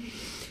Methone.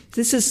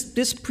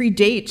 This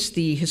predates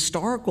the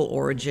historical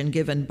origin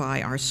given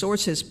by our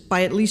sources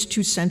by at least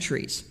 2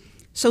 centuries.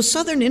 So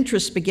southern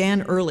interests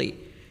began early,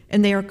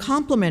 and they are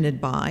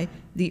complemented by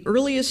the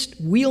earliest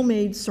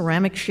wheel-made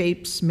ceramic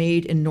shapes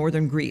made in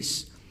northern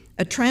Greece.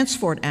 A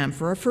transport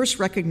amphora, first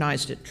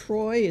recognized at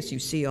Troy, as you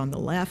see on the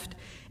left,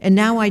 and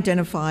now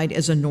identified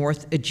as a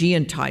North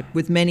Aegean type,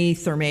 with many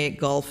Thermaic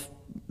Gulf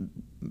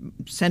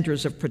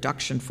centers of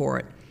production for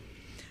it.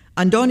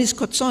 Andonis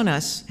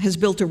Kotsonas has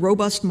built a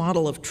robust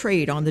model of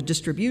trade on the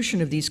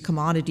distribution of these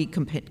commodity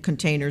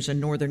containers in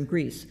northern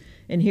Greece.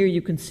 And here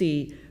you can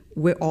see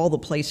all the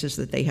places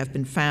that they have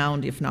been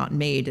found, if not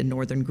made, in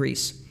northern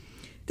Greece.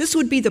 This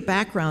would be the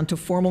background to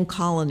formal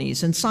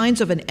colonies and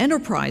signs of an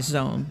enterprise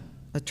zone,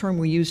 a term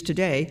we use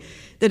today,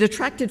 that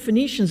attracted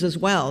Phoenicians as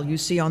well. You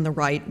see on the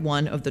right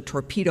one of the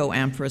torpedo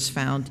amphoras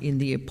found in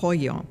the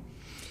Apollyon.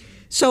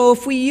 So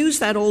if we use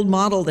that old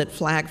model that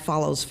flag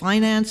follows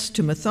finance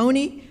to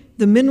Methone,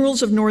 the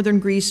minerals of northern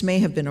Greece may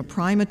have been a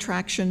prime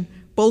attraction,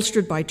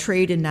 bolstered by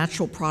trade in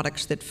natural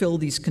products that fill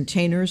these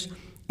containers,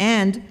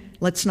 and,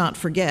 let's not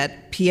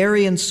forget,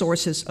 Pierian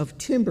sources of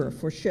timber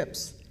for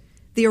ships.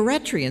 The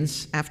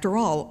Eretrians, after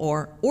all,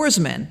 are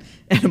oarsmen,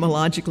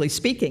 etymologically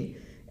speaking,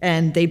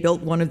 and they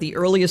built one of the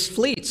earliest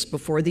fleets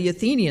before the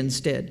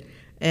Athenians did.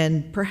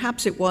 And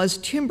perhaps it was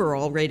timber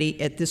already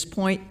at this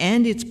point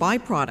and its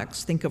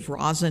byproducts. Think of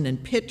rosin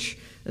and pitch,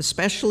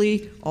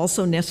 especially,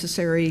 also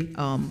necessary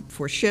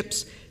for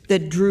ships,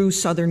 that drew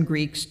southern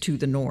Greeks to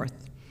the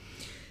north.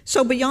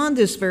 So beyond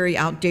this very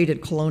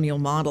outdated colonial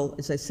model,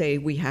 as I say,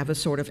 we have a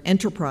sort of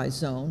enterprise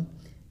zone.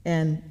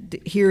 And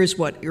here is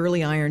what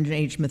early Iron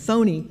Age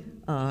Methone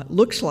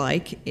looks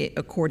like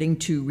according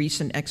to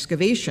recent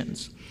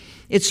excavations.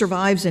 It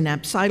survives in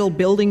apsidal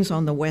buildings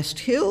on the West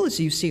Hill, as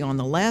you see on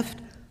the left,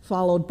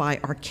 followed by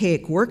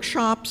archaic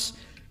workshops.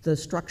 The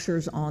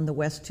structures on the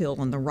West Hill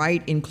on the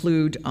right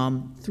include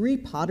 3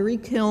 pottery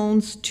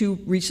kilns, 2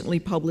 recently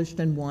published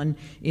and 1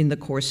 in the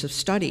course of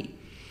study.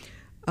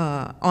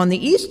 On the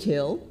East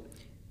Hill,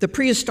 the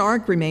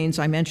prehistoric remains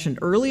I mentioned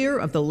earlier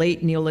of the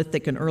late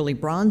Neolithic and early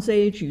Bronze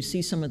Age. You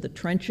see some of the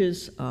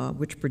trenches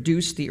which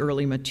produced the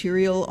early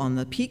material on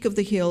the peak of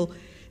the hill.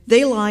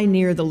 They lie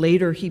near the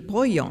later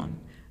Hypoion,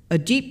 a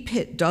deep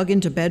pit dug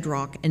into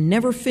bedrock and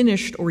never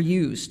finished or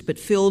used, but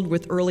filled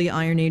with early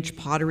Iron Age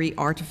pottery,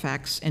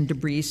 artifacts, and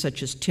debris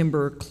such as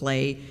timber,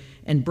 clay,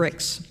 and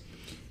bricks.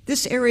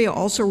 This area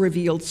also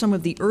revealed some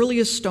of the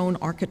earliest stone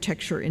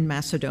architecture in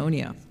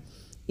Macedonia.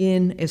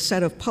 In a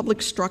set of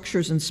public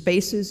structures and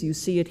spaces, you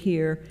see it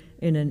here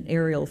in an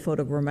aerial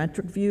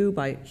photogrammetric view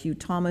by Hugh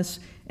Thomas,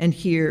 and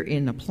here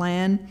in a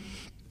plan.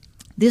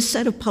 This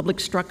set of public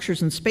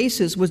structures and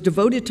spaces was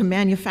devoted to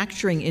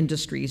manufacturing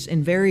industries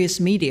in various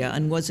media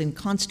and was in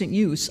constant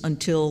use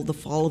until the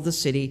fall of the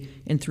city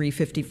in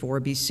 354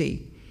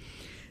 BC.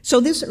 So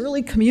this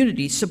early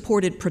community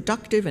supported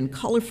productive and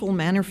colorful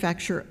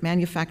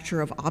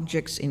manufacture of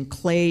objects in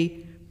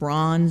clay,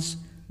 bronze,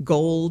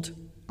 gold,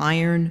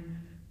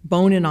 iron,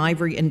 bone and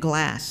ivory, and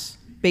glass,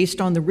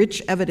 based on the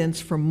rich evidence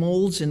from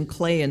molds in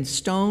clay and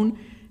stone,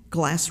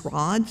 glass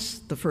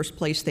rods, the first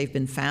place they've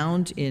been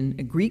found in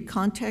a Greek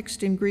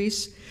context in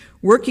Greece,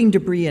 working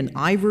debris in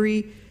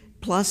ivory,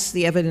 plus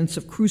the evidence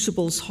of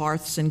crucibles,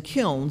 hearths, and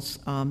kilns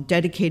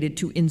dedicated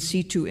to in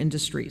situ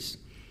industries.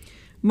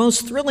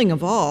 Most thrilling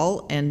of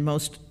all, and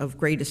most of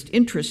greatest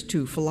interest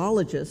to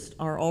philologists,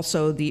 are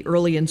also the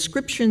early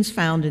inscriptions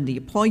found in the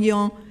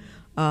Apollyon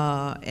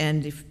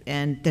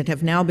and that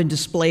have now been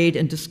displayed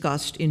and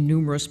discussed in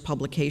numerous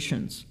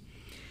publications.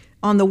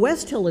 On the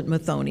West Hill at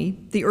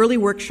Methone, the early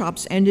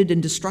workshops ended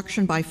in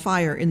destruction by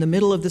fire in the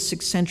middle of the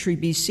 6th century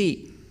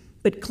BC,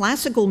 but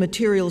classical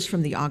materials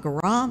from the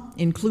Agora,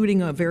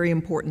 including a very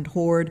important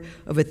hoard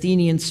of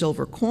Athenian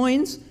silver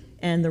coins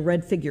and the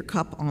red figure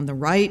cup on the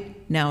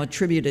right, now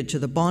attributed to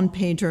the Bond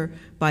painter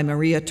by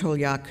Maria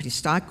Tolia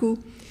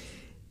Christacu.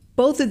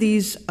 Both of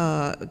these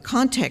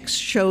contexts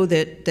show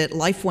that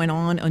life went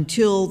on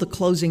until the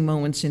closing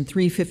moments in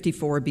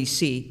 354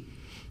 BC,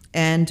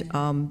 and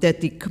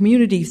that the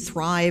community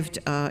thrived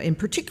in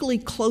particularly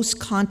close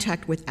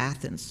contact with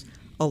Athens,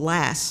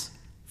 alas,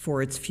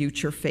 for its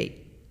future fate.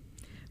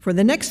 For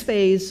the next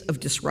phase of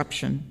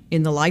disruption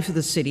in the life of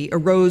the city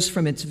arose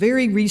from its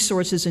very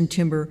resources and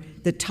timber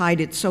that tied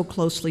it so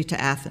closely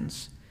to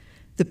Athens.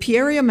 The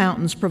Pieria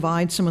Mountains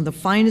provide some of the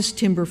finest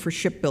timber for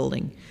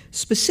shipbuilding,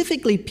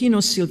 specifically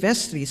Pinus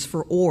sylvestris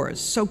for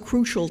oars, so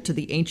crucial to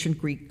the ancient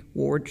Greek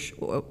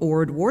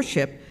oared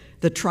warship,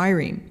 the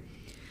trireme.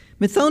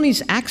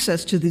 Methone's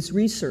access to this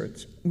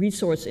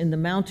resource in the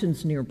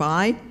mountains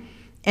nearby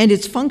and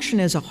its function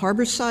as a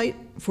harbor site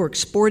for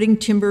exporting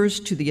timbers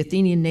to the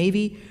Athenian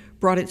navy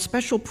brought it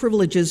special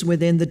privileges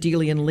within the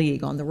Delian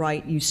League. On the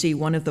right, you see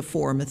one of the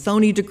 4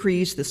 Methone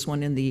decrees, this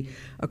one in the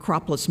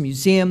Acropolis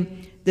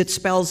Museum, that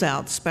spells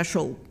out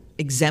special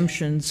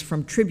exemptions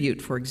from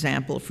tribute, for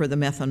example, for the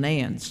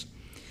Methoneans.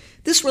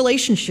 This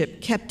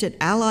relationship kept it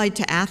allied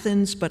to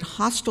Athens but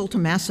hostile to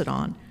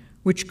Macedon,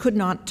 which could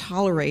not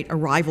tolerate a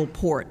rival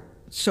port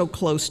so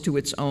close to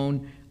its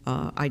own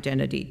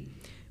identity.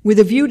 With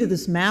a view to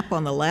this map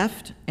on the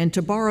left, and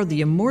to borrow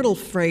the immortal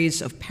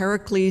phrase of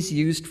Pericles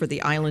used for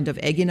the island of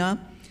Aegina,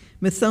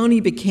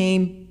 Methone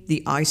became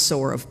the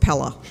eyesore of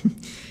Pella,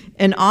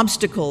 an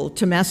obstacle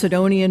to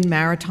Macedonian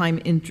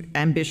maritime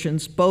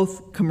ambitions,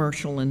 both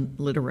commercial and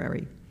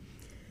literary.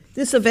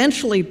 This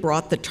eventually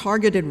brought the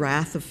targeted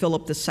wrath of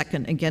Philip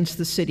II against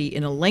the city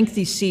in a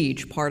lengthy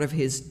siege, part of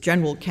his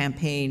general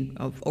campaign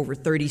of over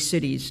 30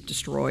 cities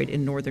destroyed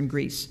in northern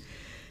Greece.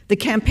 The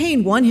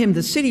campaign won him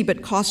the city,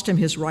 but cost him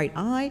his right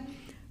eye,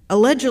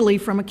 allegedly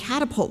from a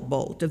catapult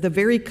bolt of the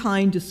very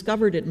kind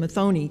discovered at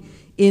Methone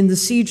in the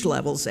siege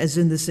levels, as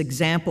in this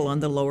example on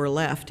the lower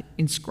left,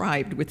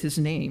 inscribed with his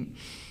name.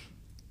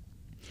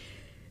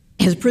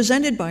 As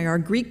presented by our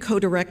Greek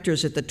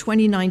co-directors at the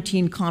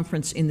 2019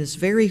 conference in this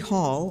very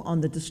hall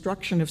on the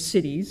destruction of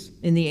cities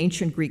in the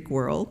ancient Greek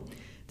world,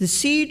 the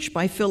siege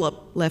by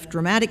Philip left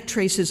dramatic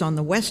traces on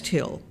the West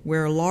Hill,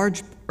 where a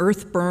large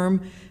earth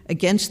berm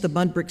against the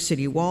mud brick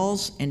city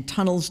walls and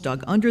tunnels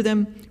dug under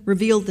them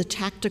revealed the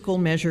tactical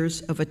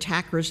measures of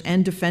attackers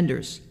and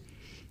defenders.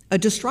 A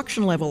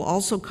destruction level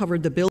also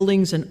covered the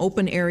buildings and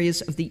open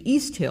areas of the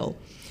East Hill,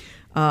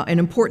 an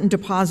important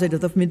deposit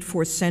of the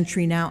mid-4th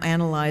century now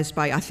analyzed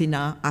by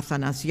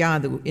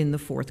Athanasiadou in the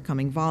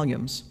forthcoming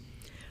volumes.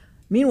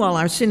 Meanwhile,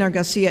 our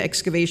synergasia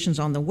excavations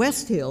on the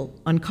West Hill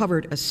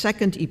uncovered a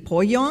second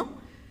hypoion,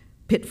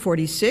 pit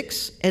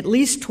 46, at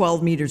least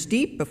 12 meters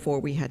deep before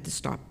we had to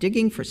stop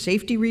digging for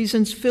safety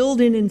reasons, filled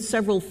in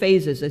several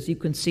phases, as you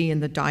can see in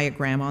the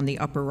diagram on the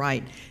upper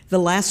right. The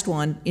last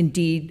one,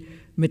 indeed,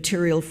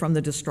 material from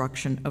the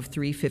destruction of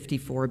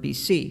 354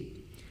 BC.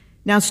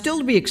 Now, still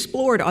to be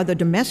explored are the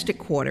domestic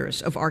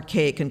quarters of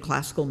archaic and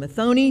classical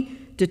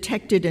Methone,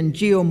 detected in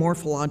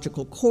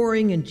geomorphological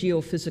coring and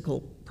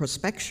geophysical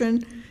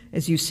prospection,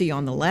 as you see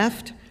on the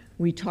left.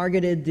 We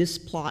targeted this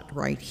plot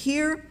right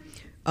here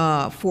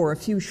for a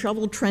few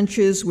shovel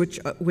trenches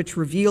which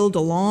revealed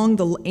along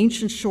the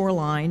ancient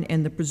shoreline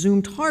and the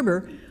presumed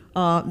harbor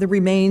the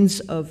remains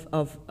of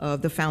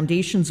the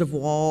foundations of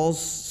walls,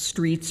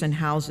 streets, and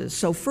houses.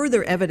 So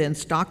further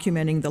evidence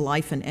documenting the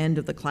life and end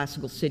of the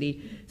classical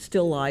city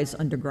still lies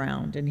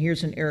underground. And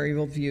here's an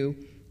aerial view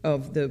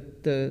of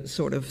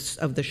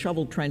the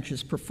shovel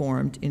trenches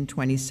performed in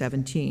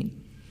 2017.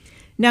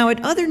 Now,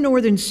 at other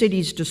northern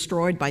cities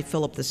destroyed by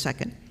Philip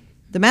II,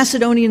 the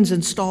Macedonians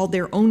installed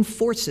their own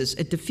forces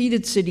at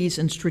defeated cities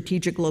and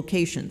strategic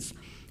locations.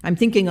 I'm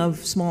thinking of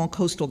small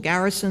coastal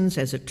garrisons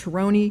as at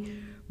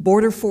Toroni,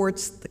 border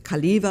forts, the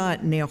Kaliva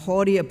at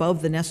Neohori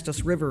above the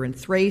Nestos River in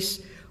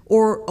Thrace,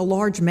 or a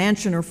large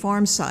mansion or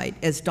farm site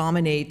as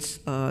dominates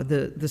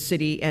the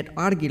city at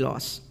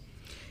Argylos.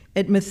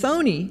 At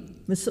Methone,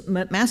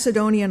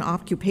 Macedonian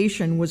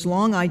occupation was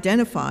long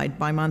identified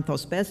by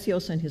Manthos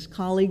Besios and his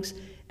colleagues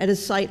at a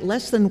site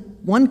less than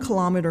 1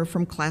 kilometer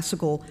from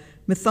classical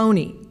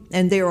Methone,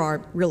 and there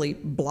are really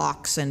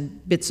blocks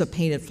and bits of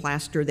painted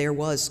plaster. There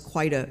was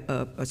quite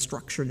a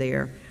structure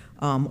there,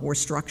 or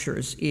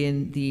structures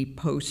in the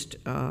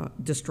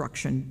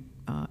post-destruction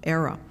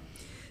era.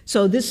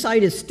 So this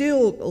site is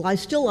still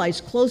lies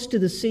close to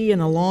the sea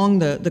and along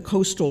the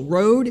coastal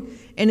road,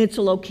 and it's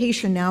a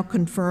location now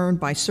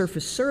confirmed by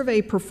surface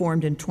survey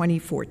performed in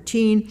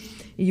 2014.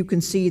 You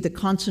can see the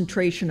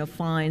concentration of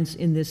finds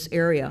in this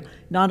area,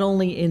 not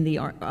only in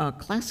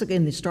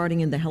the starting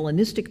in the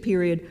Hellenistic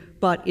period,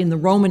 but in the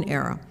Roman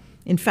era.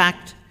 In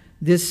fact,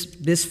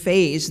 this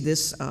phase,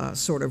 this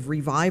sort of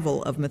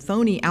revival of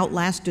Methone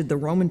outlasted the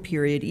Roman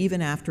period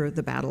even after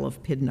the Battle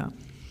of Pydna.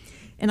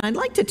 And I'd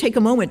like to take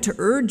a moment to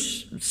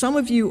urge some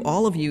of you,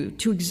 all of you,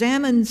 to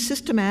examine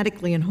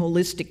systematically and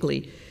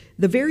holistically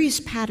the various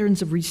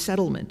patterns of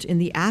resettlement in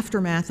the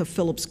aftermath of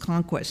Philip's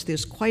conquest.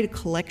 There's quite a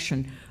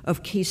collection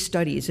of case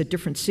studies at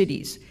different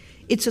cities.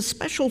 It's a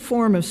special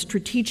form of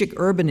strategic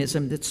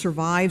urbanism that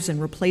survives and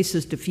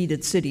replaces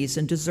defeated cities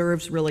and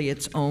deserves really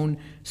its own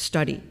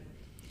study.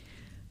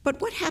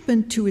 But what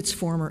happened to its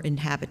former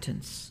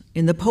inhabitants?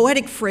 In the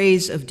poetic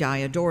phrase of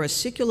Diodorus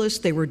Siculus,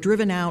 they were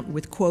driven out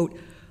with, quote,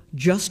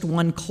 just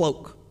one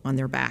cloak on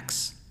their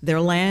backs.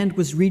 Their land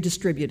was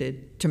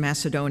redistributed to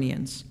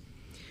Macedonians.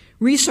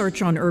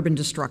 Research on urban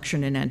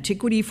destruction in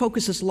antiquity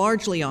focuses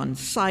largely on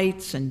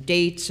sites and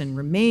dates and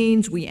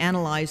remains. We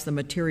analyze the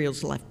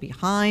materials left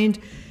behind,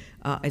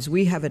 as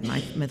we have at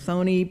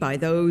Methone, by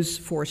those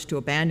forced to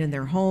abandon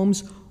their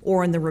homes,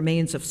 or in the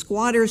remains of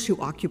squatters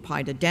who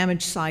occupied a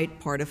damaged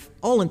site. Part of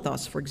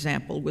Olinthos, for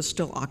example, was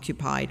still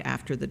occupied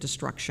after the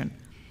destruction.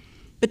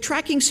 But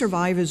tracking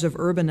survivors of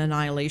urban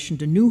annihilation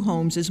to new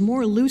homes is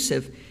more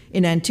elusive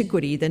in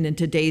antiquity than in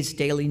today's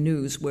daily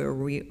news, where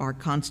we are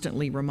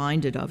constantly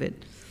reminded of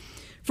it.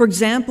 For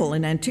example,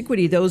 in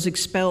antiquity, those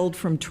expelled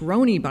from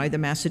Torone by the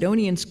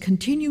Macedonians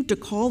continued to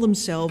call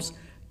themselves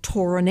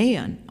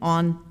Toronean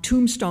on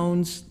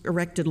tombstones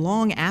erected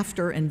long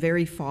after and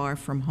very far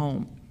from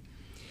home.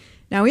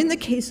 Now, in the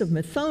case of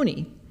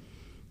Methone,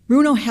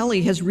 Bruno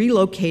Helli has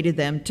relocated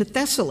them to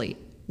Thessaly,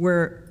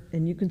 where,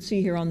 and you can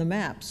see here on the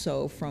map,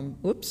 so from,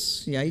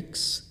 oops,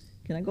 yikes.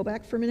 Can I go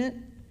back for a minute?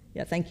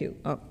 Yeah, thank you.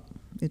 Oh,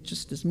 it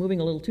just is moving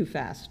a little too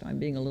fast. I'm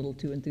being a little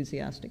too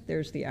enthusiastic.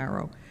 There's the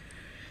arrow.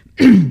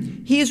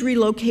 He has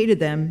relocated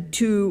them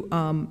to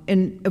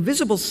a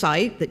visible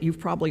site that you've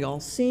probably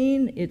all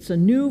seen. It's a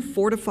new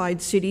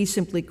fortified city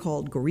simply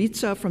called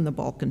Gorica, from the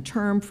Balkan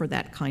term for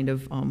that kind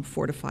of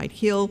fortified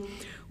hill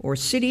or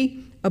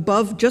city,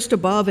 just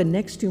above and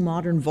next to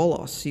modern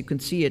Volos. You can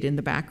see it in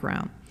the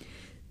background.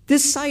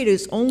 This site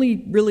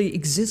only really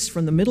exists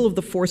from the middle of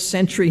the 4th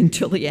century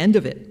until the end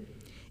of it.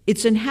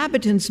 Its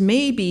inhabitants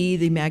may be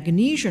the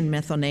Magnesian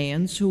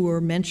Methonaeans, who were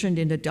mentioned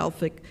in the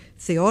Delphic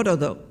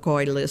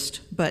Theodokoi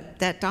list, but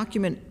that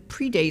document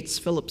predates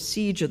Philip's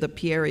siege of the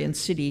Pierian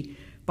city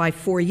by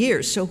 4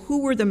 years. So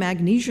who were the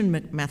Magnesian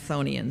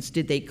Methonians?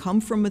 Did they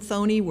come from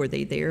Methone? Were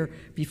they there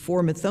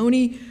before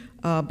Methone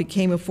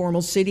became a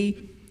formal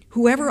city?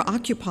 Whoever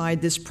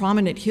occupied this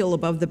prominent hill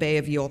above the Bay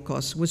of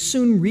Iolkos was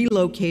soon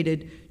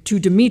relocated to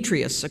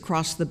Demetrius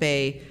across the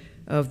bay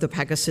of the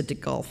Pagasetic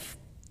Gulf,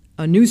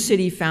 a new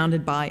city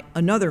founded by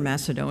another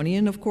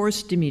Macedonian, of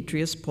course,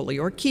 Demetrius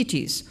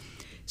Poliorketes.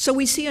 So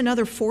we see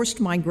another forced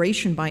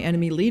migration by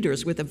enemy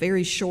leaders with a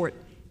very short,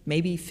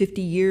 maybe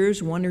 50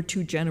 years, 1 or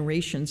 2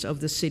 generations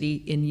of the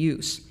city in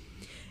use.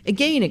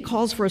 Again, it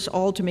calls for us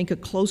all to make a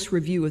close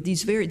review of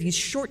these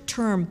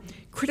short-term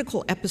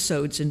critical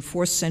episodes in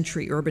 4th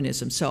century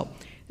urbanism. So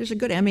there's a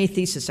good MA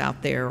thesis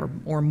out there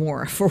or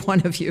more for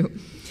one of you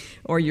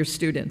or your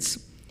students.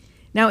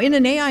 Now, in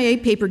an AIA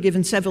paper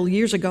given several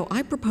years ago,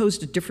 I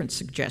proposed a different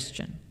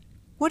suggestion.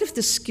 What if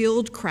the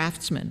skilled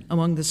craftsmen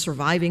among the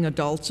surviving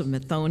adults of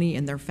Methone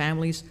and their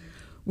families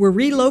were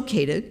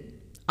relocated,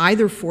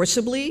 either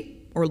forcibly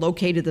or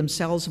located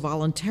themselves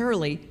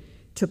voluntarily,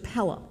 to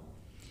Pella,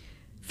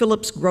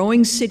 Philip's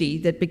growing city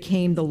that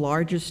became the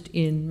largest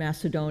in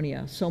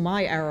Macedonia? So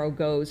my arrow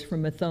goes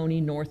from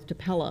Methone north to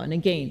Pella. And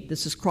again,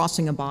 this is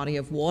crossing a body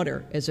of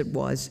water as it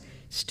was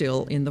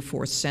still in the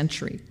 4th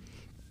century.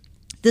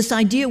 This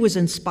idea was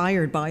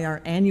inspired by our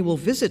annual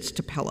visits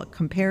to Pella,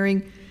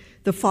 comparing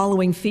the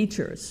following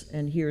features.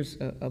 And here's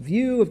a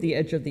view of the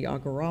edge of the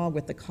agora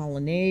with the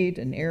colonnade,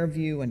 an air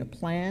view, and a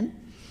plan.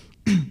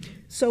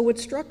 So what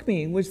struck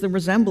me was the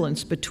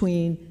resemblance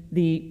between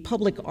the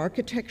public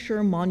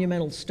architecture,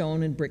 monumental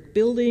stone and brick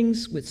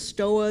buildings with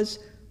stoas,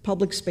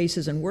 public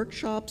spaces and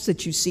workshops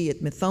that you see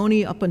at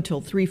Methone up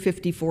until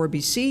 354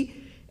 BC,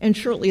 and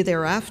shortly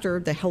thereafter,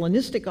 the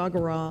Hellenistic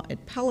agora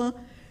at Pella.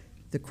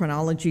 The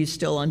chronology is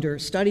still under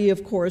study,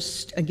 of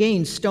course.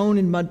 Again, stone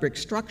and mud brick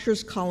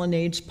structures,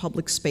 colonnades,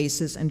 public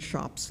spaces, and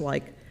shops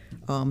like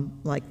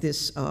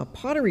this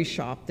pottery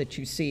shop that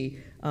you see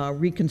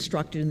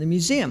reconstructed in the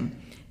museum.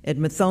 At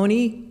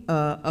Methone,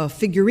 a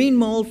figurine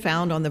mold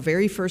found on the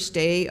very first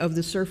day of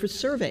the surface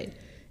survey.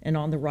 And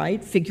on the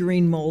right,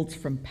 figurine molds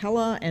from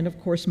Pella, and of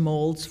course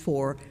molds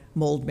for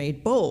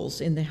mold-made bowls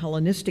in the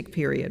Hellenistic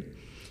period.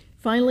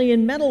 Finally,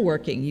 in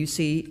metalworking, you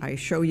see, I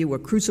show you a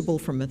crucible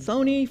from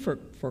Methone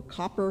for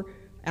copper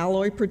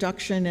alloy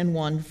production, and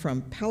one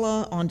from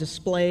Pella on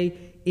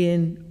display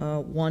in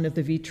one of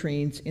the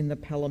vitrines in the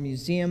Pella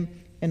Museum.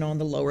 And on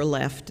the lower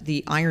left,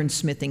 the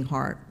ironsmithing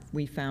heart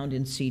we found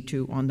in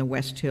situ on the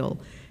West Hill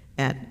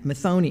at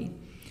Methone.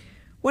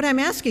 What I'm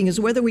asking is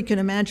whether we can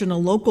imagine a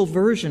local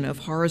version of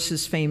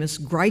Horace's famous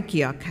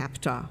Graecia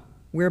Capta,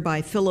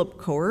 whereby Philip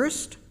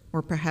coerced,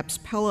 or perhaps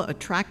Pella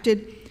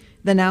attracted,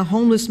 the now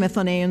homeless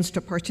Methonaeans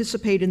to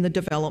participate in the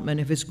development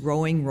of his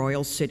growing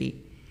royal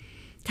city.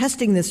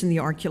 Testing this in the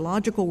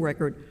archaeological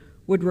record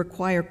would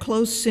require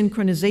close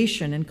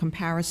synchronization and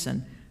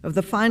comparison of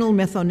the final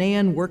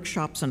Methonaean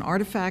workshops and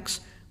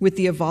artifacts with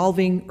the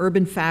evolving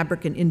urban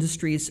fabric and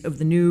industries of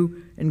the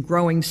new and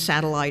growing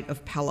satellite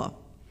of Pella.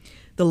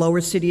 The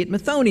lower city at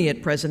Methone,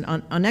 at present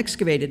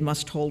unexcavated,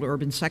 must hold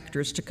urban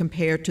sectors to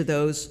compare to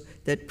those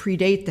that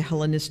predate the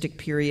Hellenistic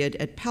period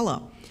at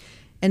Pella.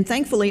 And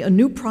thankfully, a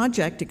new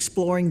project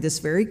exploring this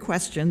very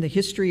question, the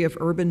history of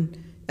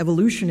urban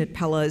evolution at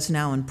Pella, is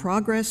now in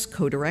progress,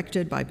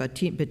 co-directed by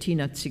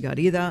Bettina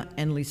Tsigarida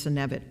and Lisa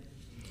Nevitt.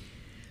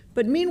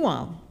 But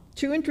meanwhile,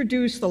 to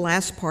introduce the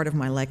last part of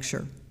my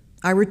lecture,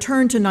 I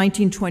return to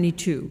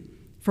 1922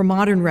 for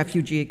modern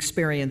refugee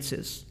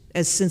experiences,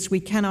 as since we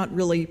cannot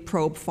really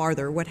probe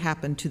farther what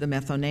happened to the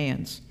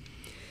Methoneans.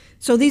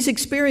 So these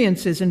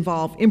experiences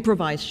involve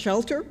improvised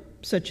shelter,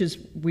 such as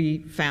we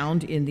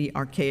found in the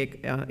archaic,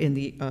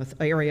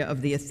 area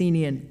of the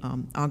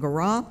Athenian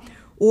agora,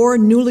 or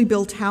newly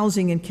built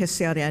housing in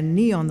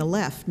Keserani on the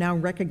left, now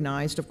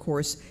recognized, of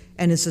course,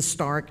 and as a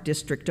historic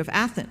district of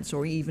Athens,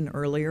 or even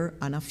earlier,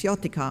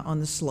 Anaphiotika on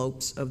the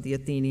slopes of the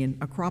Athenian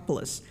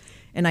Acropolis.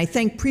 And I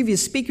thank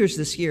previous speakers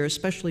this year,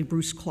 especially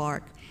Bruce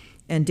Clark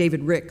and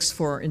David Ricks,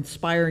 for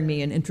inspiring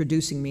me and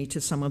introducing me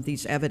to some of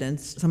this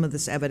evidence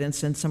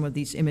and some of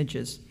these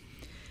images.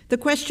 The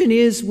question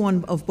is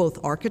one of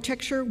both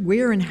architecture,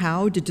 where and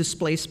how did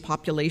displaced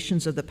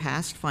populations of the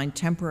past find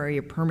temporary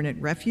or permanent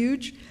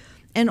refuge,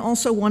 and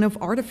also one of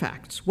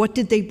artifacts. What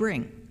did they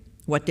bring?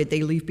 What did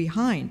they leave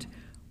behind?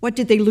 What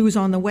did they lose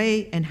on the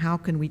way, and how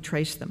can we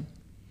trace them?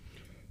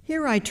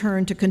 Here I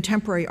turn to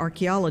contemporary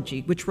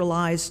archaeology, which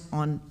relies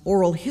on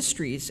oral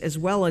histories as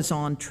well as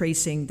on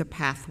tracing the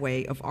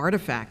pathway of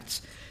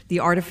artifacts, the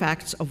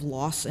artifacts of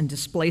loss and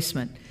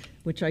displacement,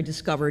 which I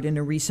discovered in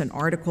a recent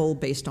article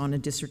based on a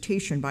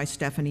dissertation by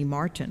Stephanie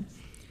Martin.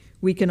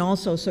 We can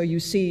also, so you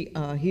see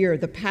here,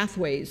 the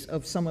pathways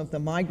of some of the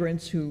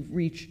migrants who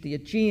reached the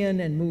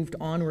Aegean and moved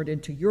onward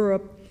into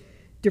Europe,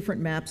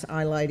 different maps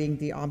highlighting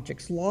the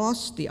objects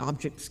lost, the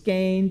objects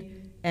gained,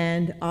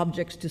 and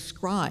objects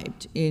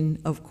described in,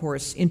 of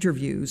course,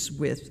 interviews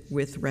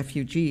with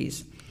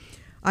refugees.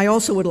 I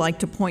also would like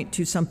to point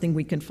to something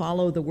we can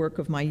follow, the work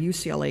of my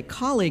UCLA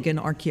colleague in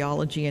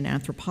archaeology and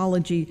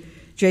anthropology,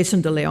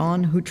 Jason de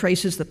Leon, who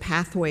traces the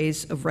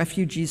pathways of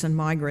refugees and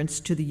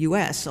migrants to the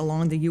US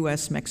along the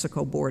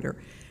US-Mexico border,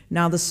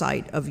 now the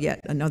site of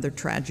yet another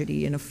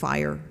tragedy in a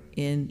fire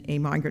in a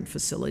migrant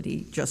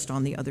facility just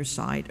on the other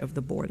side of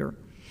the border.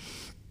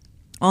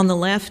 On the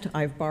left,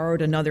 I've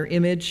borrowed another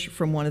image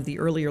from one of the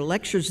earlier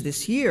lectures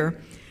this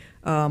year,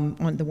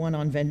 on the one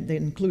on that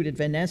included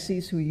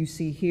Veneces, who you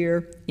see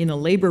here in a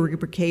labor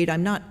brigade.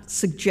 I'm not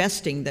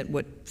suggesting that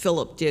what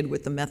Philip did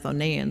with the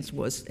Methoneans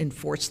was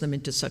enforce them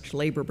into such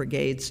labor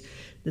brigades.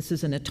 This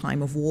is in a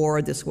time of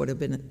war. This would have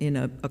been in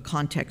a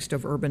context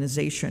of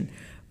urbanization.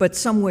 But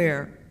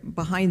somewhere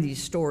behind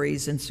these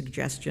stories and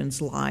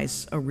suggestions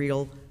lies a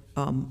real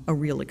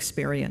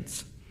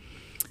experience.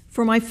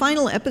 For my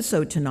final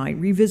episode tonight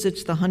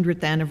revisits the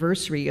 100th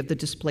anniversary of the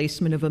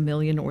displacement of 1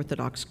 million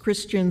Orthodox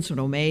Christians,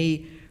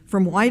 Romei,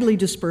 from widely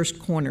dispersed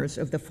corners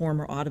of the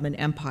former Ottoman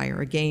Empire,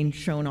 again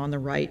shown on the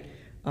right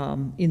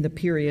in the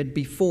period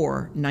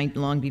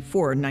long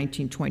before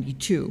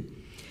 1922.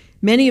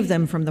 Many of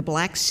them from the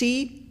Black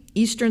Sea,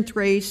 eastern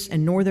Thrace,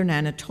 and northern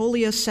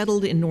Anatolia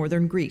settled in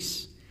northern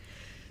Greece.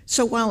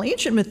 So while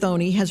ancient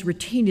Methone has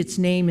retained its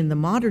name in the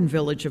modern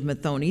village of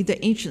Methone,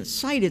 the ancient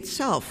site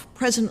itself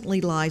presently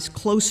lies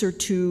closer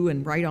to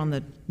and right on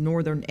the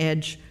northern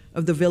edge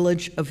of the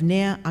village of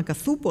Nea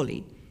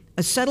Agathoupoli,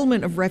 a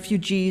settlement of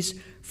refugees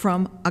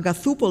from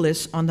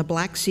Agathoupolis on the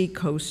Black Sea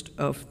coast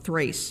of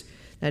Thrace.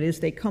 That is,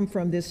 they come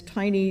from this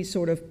tiny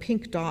sort of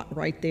pink dot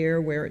right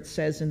there where it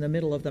says in the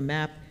middle of the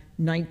map,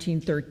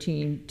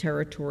 1913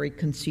 territory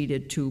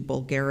conceded to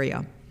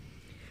Bulgaria.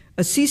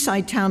 A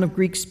seaside town of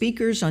Greek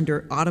speakers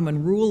under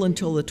Ottoman rule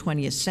until the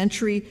 20th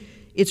century,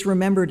 it's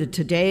remembered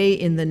today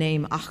in the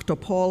name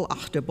Achtopol,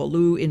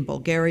 Achtopolou in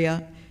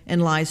Bulgaria,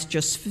 and lies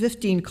just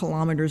 15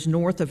 kilometers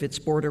north of its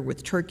border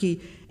with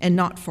Turkey and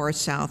not far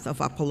south of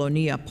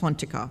Apollonia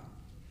Pontica.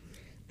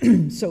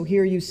 So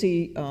here you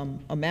see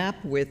a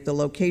map with the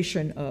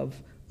location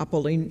of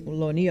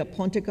Apollonia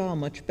Pontica, a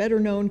much better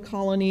known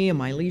colony, a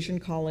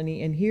Milesian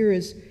colony, and here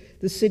is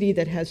the city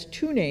that has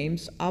two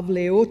names,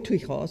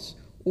 Avleotychos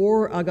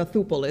or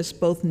Agathoupolis.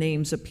 Both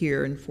names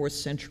appear in 4th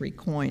century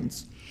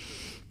coins.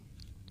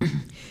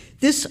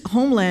 This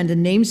homeland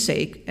and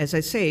namesake, as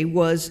I say,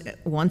 was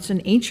once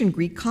an ancient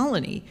Greek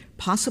colony,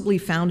 possibly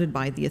founded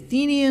by the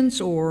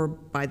Athenians or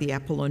by the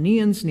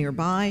Apollonians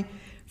nearby,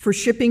 for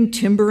shipping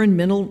timber and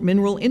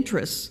mineral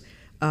interests,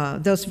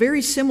 thus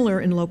very similar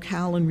in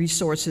locale and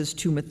resources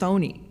to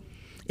Methone.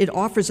 It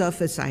offers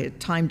us, as I had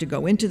time to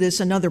go into this,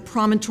 another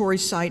promontory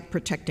site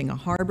protecting a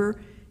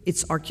harbor.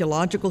 Its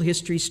archaeological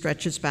history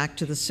stretches back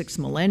to the 6th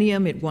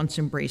millennium. It once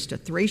embraced a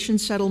Thracian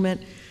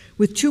settlement,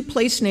 with two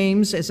place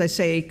names, as I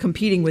say,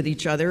 competing with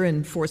each other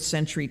in 4th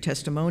century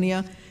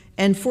Testimonia,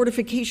 and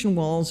fortification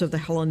walls of the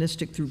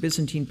Hellenistic through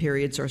Byzantine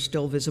periods are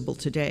still visible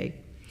today.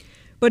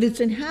 But its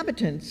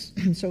inhabitants,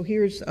 so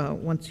here's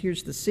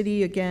the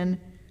city again.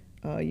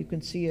 You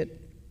can see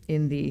it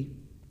in the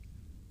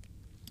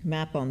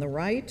map on the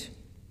right.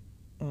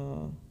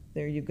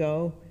 There you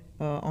go,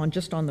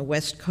 just on the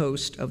west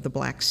coast of the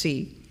Black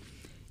Sea.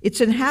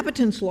 Its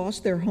inhabitants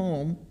lost their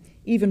home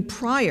even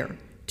prior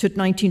to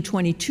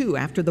 1922,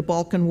 after the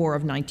Balkan War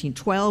of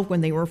 1912,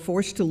 when they were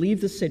forced to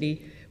leave the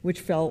city which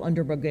fell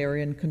under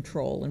Bulgarian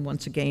control, and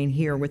once again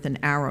here with an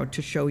arrow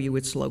to show you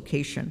its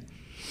location.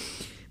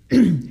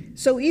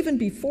 So even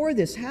before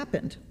this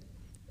happened,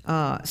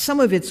 some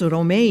of its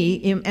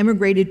Romei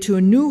emigrated to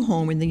a new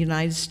home in the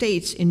United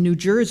States in New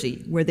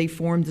Jersey, where they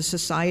formed the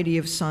Society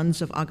of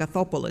Sons of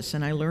Agathopoulos,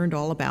 and I learned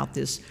all about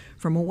this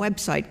from a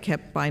website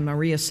kept by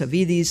Maria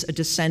Savidis, a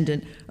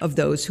descendant of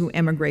those who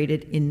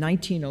emigrated in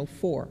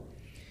 1904.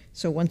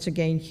 So once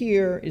again,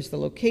 here is the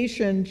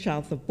location,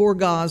 south of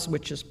Burgas,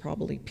 which is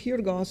probably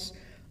Pyrgos,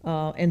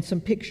 and some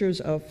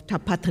pictures of Ta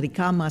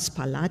Patrikamas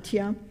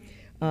Palatia,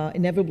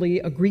 inevitably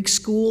a Greek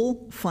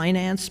school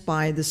financed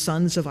by the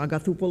Sons of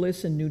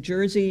Agathopoulos in New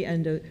Jersey,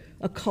 and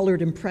a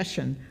colored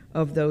impression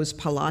of those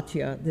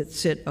palatia that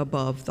sit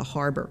above the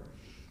harbor.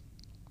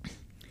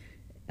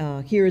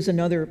 Here is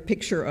another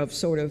picture of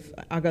sort of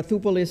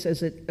Agathopoulos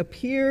as it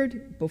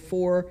appeared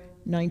before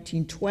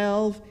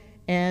 1912,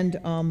 and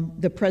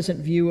the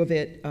present view of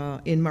it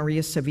in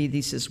Maria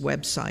Savidis'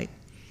 website.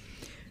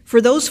 For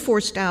those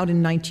forced out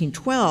in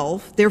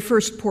 1912, their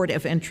first port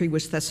of entry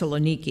was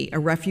Thessaloniki, a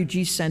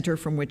refugee center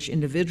from which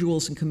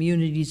individuals and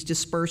communities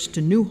dispersed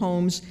to new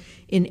homes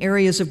in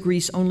areas of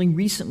Greece only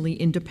recently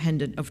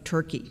independent of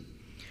Turkey.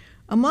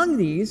 Among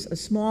these, a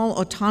small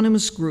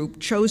autonomous group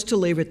chose to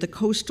live at the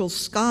coastal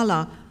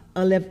Scala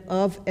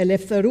of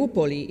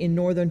Eleftheroupoli in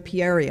northern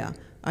Pieria.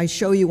 I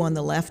show you on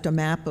the left a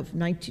map of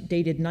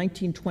dated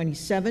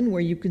 1927,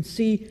 where you can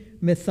see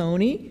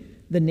Methone,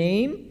 the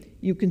name.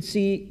 You can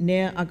see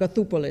Nea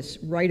Agathopoulos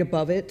right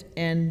above it,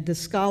 and the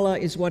Scala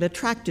is what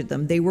attracted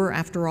them. They were,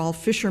 after all,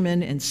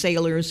 fishermen and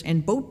sailors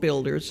and boat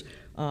builders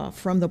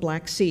from the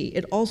Black Sea.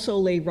 It also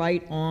lay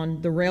right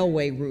on the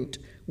railway route,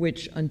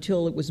 which,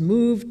 until it was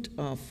moved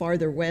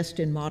farther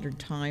west in modern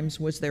times,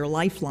 was their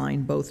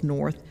lifeline, both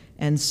north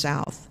and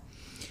south.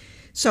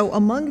 So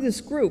among this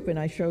group, and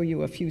I show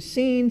you a few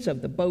scenes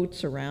of the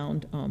boats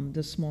around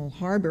the small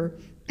harbor,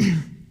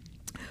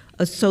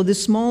 so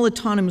this small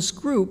autonomous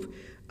group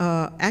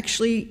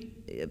actually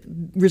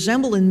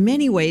resemble in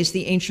many ways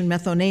the ancient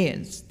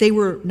Methoneans. They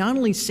were not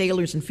only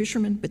sailors and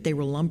fishermen, but they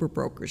were lumber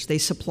brokers. They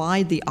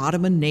supplied the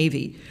Ottoman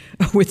navy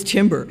with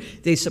timber.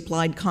 They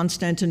supplied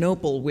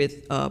Constantinople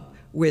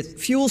with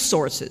fuel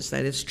sources,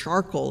 that is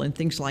charcoal and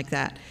things like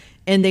that.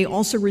 And they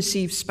also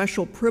received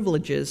special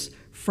privileges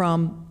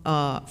from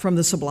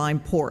the Sublime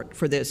Porte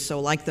for this. So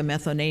like the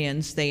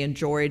Methoneans, they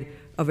enjoyed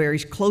a very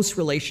close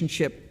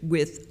relationship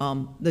with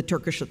the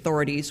Turkish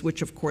authorities,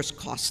 which of course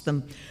cost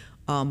them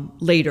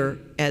later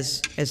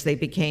as they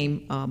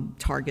became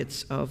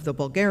targets of the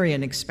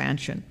Bulgarian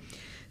expansion.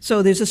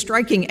 So there's a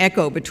striking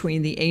echo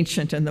between the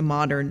ancient and the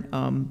modern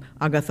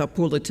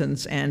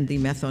Agathopolitans and the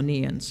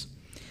Methoneans.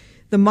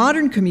 The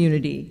modern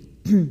community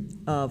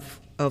of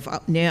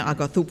Nea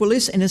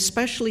Agathopoulos, and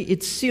especially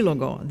its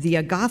Silogo, the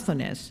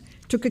Agathones,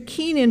 took a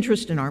keen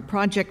interest in our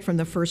project from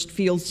the first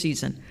field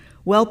season,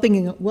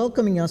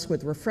 welcoming us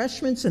with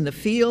refreshments in the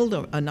field,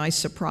 a nice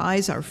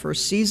surprise our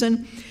first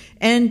season,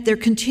 and their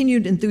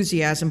continued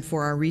enthusiasm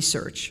for our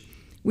research.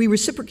 We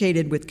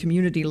reciprocated with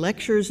community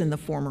lectures in the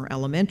former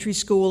elementary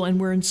school, and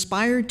were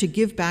inspired to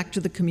give back to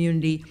the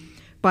community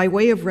by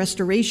way of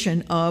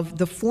restoration of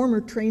the former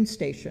train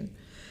station,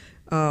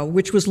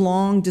 which was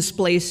long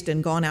displaced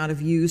and gone out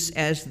of use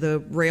as the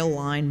rail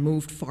line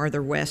moved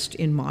farther west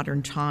in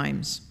modern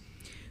times.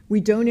 We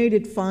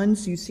donated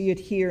funds, you see it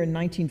here, in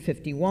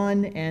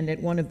 1951, and at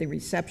one of the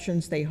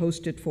receptions they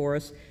hosted for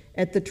us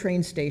at the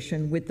train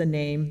station with the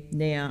name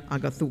Nea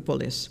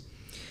Agathopoulos.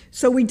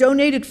 So we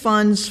donated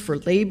funds for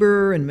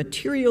labor and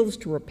materials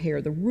to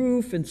repair the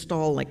roof,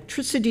 install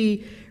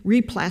electricity,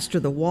 replaster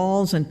the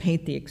walls, and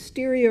paint the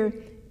exterior,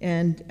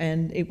 and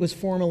it was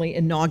formally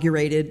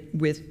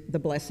inaugurated with the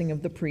blessing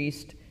of the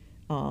priest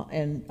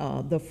and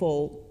the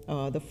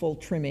full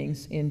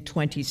trimmings in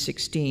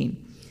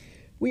 2016.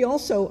 We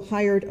also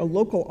hired a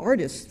local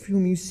artist,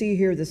 whom you see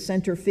here, the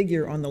center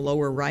figure on the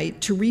lower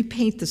right, to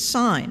repaint the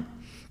sign.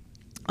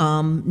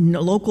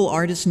 Local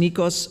artist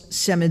Nikos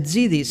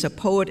Semedzidis, a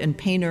poet and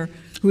painter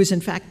who has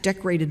in fact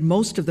decorated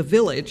most of the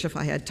village, if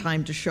I had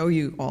time to show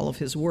you all of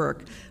his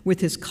work,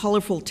 with his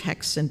colorful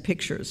texts and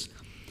pictures.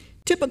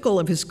 Typical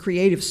of his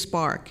creative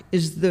spark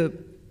is the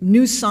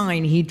new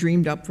sign he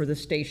dreamed up for the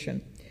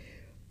station.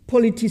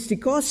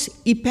 Politistikos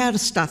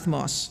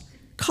hyperstathmos,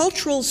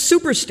 cultural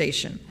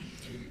superstation.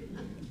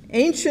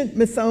 Ancient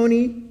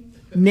Methone,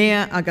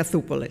 Nea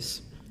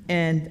Agathopoulos.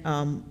 And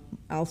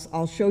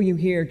I'll show you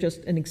here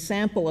just an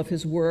example of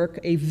his work,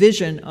 a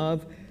vision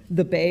of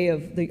the bay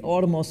of the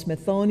Automos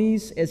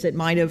Methones as it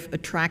might have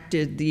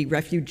attracted the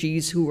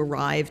refugees who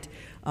arrived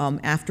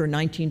after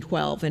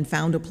 1912 and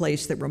found a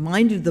place that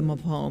reminded them of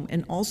home,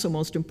 and also,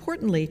 most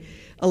importantly,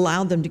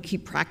 allowed them to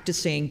keep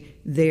practicing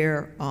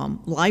their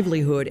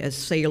livelihood as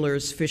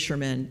sailors,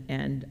 fishermen,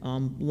 and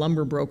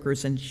lumber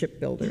brokers and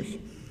shipbuilders.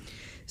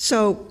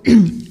 So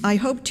I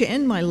hope to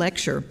end my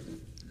lecture,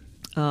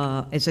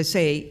 as I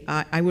say,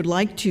 I would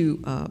like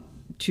to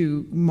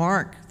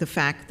mark the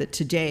fact that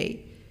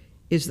today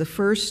is the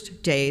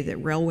first day that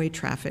railway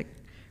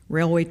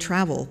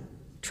travel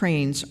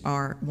trains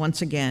are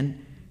once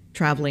again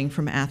traveling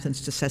from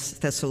Athens to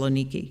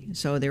Thessaloniki.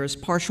 So there is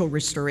partial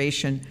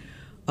restoration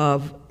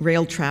of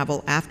rail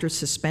travel after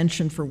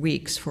suspension for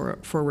weeks for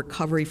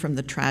recovery from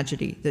the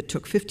tragedy that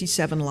took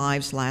 57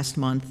 lives last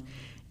month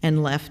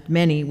and left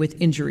many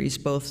with injuries,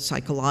 both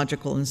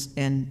psychological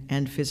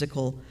and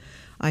physical.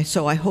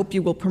 So I hope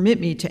you will permit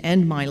me to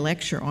end my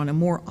lecture on a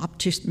more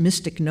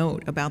optimistic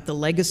note about the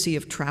legacy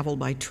of travel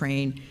by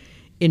train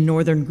in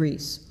northern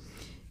Greece.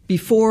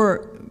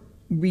 Before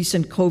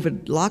recent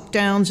COVID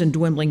lockdowns and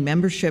dwindling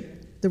membership,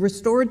 the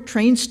restored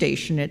train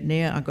station at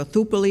Nea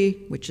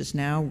Agathoupouli, which is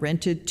now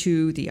rented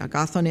to the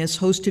Agathonists,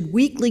 hosted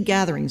weekly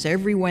gatherings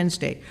every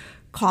Wednesday,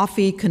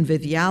 coffee,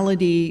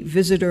 conviviality,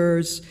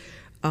 visitors,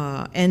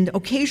 and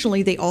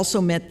occasionally they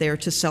also met there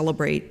to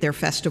celebrate their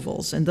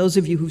festivals. And those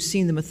of you who've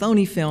seen the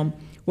Methone film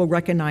will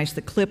recognize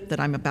the clip that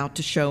I'm about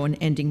to show in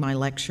ending my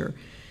lecture.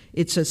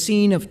 It's a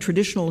scene of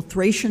traditional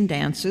Thracian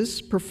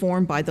dances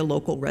performed by the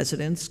local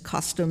residents,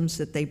 customs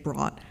that they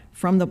brought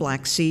from the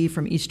Black Sea,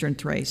 from eastern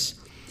Thrace.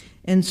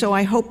 And so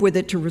I hope with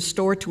it to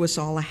restore to us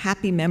all a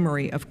happy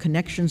memory of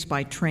connections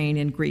by train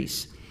in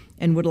Greece,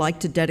 and would like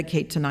to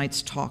dedicate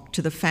tonight's talk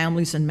to the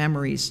families and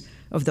memories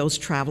of those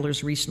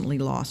travelers recently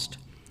lost.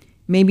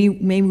 May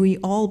we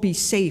all be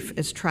safe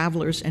as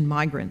travelers and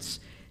migrants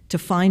to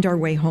find our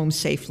way home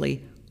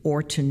safely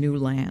or to new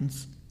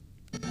lands.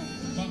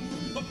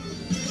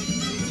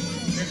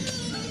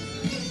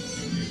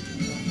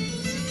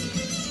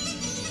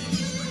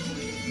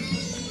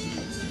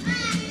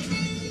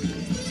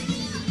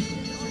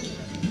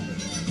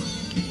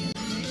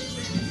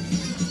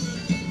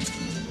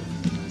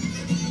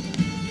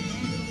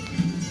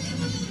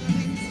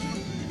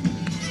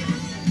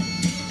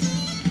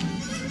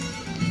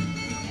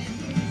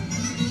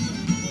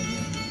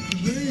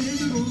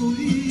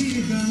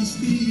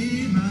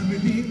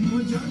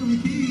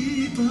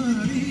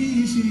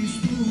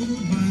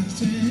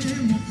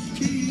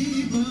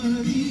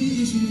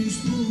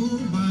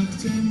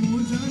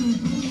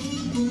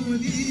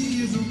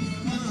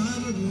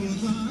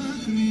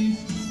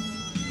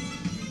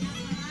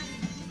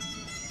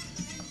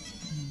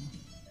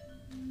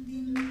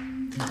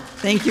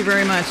 Thank you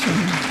very much.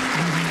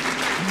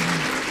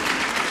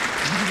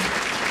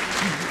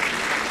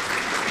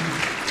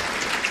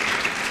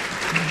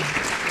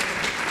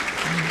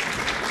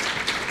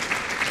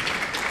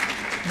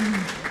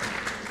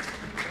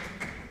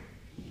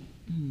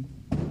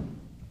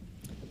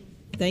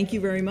 Thank you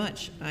very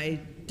much. I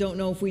don't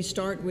know if we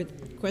start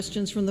with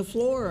questions from the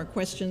floor or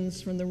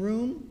questions from the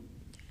room.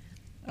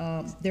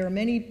 There are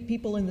many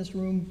people in this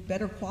room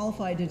better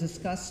qualified to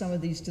discuss some of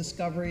these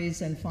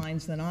discoveries and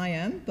finds than I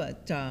am,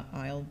 but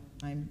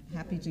I'm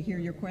happy to hear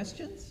your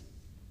questions.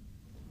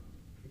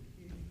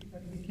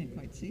 I can't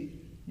quite see.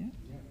 Yeah?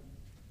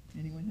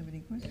 Anyone have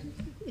any questions?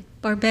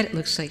 Barbette, it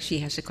looks like she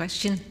has a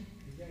question.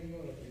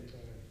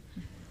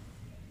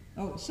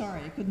 Oh,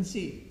 sorry, I couldn't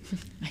see.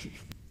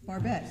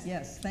 Barbette,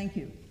 yes, thank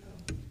you.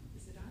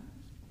 Is it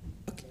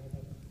on? Okay.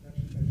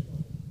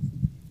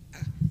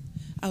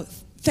 Oh,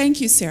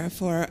 thank you, Sarah,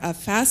 for a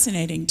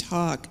fascinating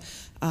talk.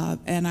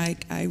 And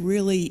I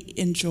really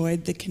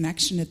enjoyed the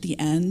connection at the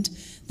end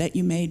that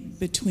you made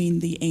between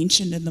the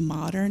ancient and the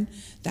modern.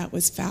 That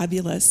was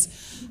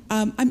fabulous.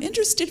 I'm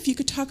interested if you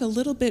could talk a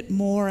little bit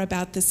more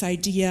about this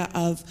idea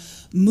of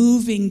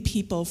moving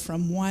people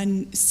from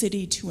one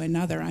city to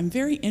another. I'm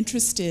very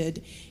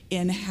interested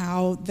in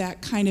how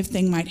that kind of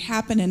thing might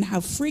happen and how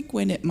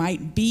frequent it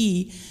might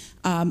be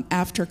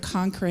after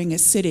conquering a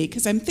city.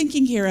 Because I'm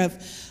thinking here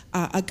of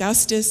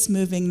Augustus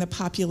moving the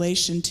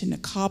population to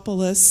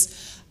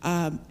Nicopolis,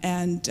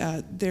 and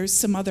there's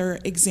some other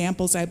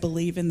examples, I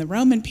believe, in the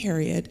Roman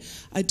period.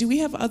 Do we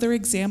have other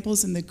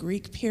examples in the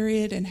Greek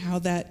period and how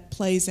that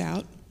plays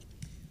out?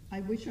 I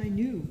wish I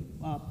knew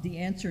the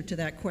answer to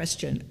that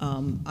question.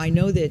 I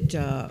know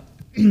that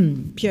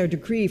Pierre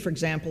Ducré, for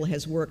example,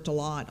 has worked a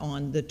lot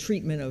on the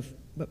treatment of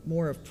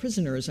more of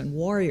prisoners and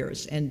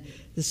warriors, and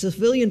the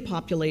civilian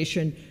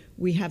population,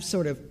 we have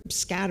sort of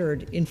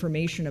scattered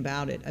information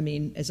about it. I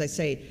mean, as I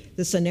say,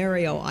 the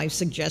scenario I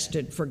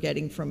suggested for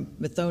getting from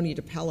Methone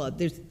to Pella,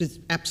 there's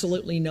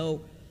absolutely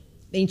no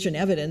ancient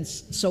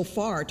evidence so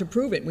far to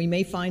prove it. We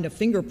may find a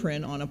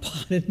fingerprint on a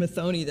pot in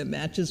Methone that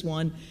matches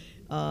one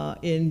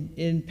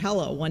in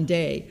Pella one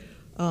day.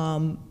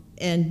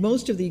 And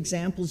most of the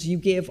examples you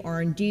give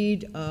are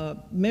indeed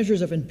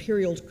measures of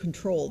imperial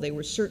control. They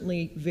were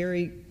certainly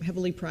very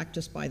heavily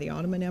practiced by the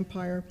Ottoman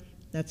Empire.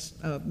 That's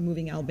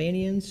moving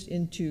Albanians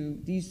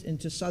into the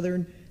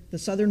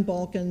southern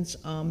Balkans.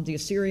 The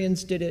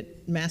Assyrians did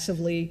it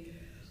massively,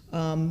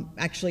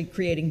 actually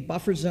creating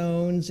buffer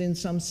zones in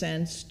some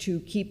sense to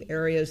keep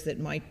areas that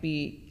might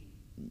be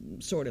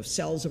sort of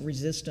cells of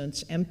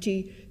resistance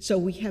empty. So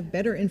we have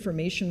better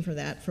information for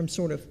that from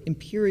sort of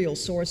imperial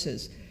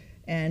sources.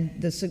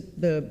 And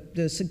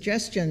the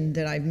suggestion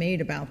that I've made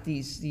about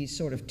these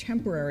sort of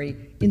temporary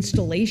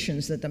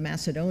installations that the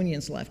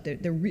Macedonians left,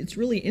 it's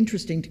really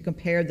interesting to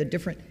compare the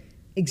different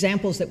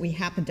examples that we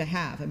happen to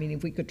have. I mean,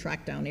 if we could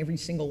track down every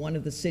single one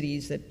of the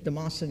cities that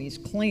Demosthenes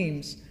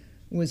claims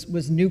was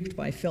nuked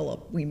by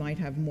Philip, we might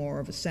have more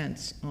of a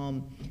sense.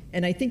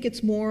 And I think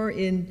it's more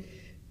in,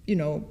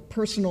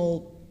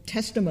 personal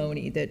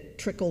testimony that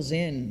trickles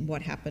in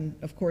what happened,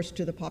 of course,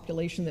 to the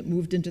population that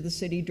moved into the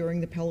city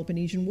during the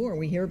Peloponnesian War.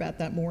 We hear about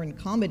that more in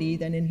comedy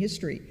than in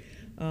history.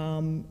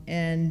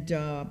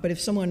 But if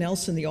someone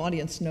else in the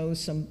audience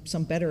knows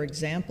some better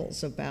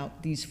examples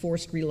about these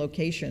forced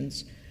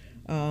relocations,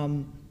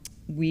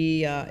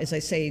 as I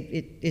say,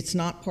 it's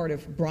not part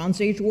of Bronze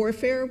Age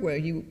warfare where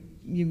you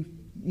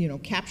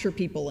capture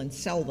people and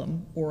sell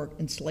them or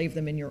enslave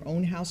them in your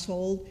own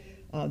household.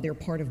 They're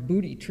part of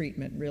booty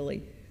treatment,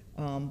 really.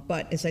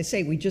 But as I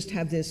say, we just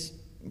have this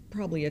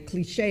probably a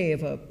cliche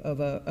of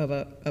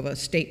a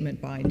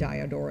statement by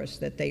Diodorus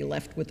that they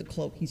left with the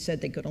cloak. He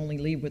said they could only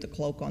leave with a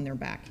cloak on their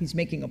back. He's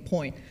making a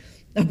point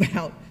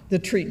about the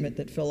treatment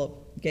that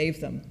Philip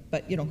gave them.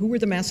 But who were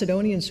the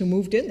Macedonians who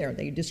moved in there?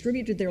 They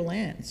distributed their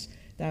lands,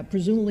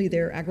 presumably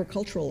their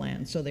agricultural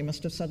lands, so they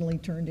must have suddenly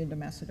turned into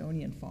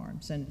Macedonian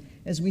farms. And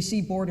as we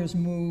see borders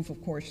move,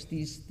 of course,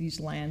 these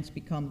lands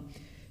become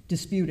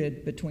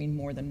disputed between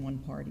more than one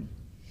party.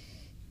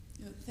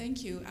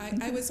 Thank you.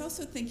 I was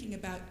also thinking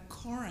about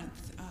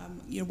Corinth.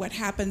 What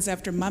happens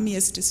after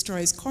Mummius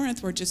destroys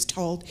Corinth? We're just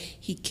told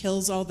he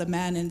kills all the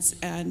men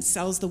and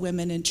sells the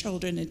women and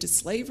children into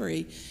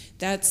slavery.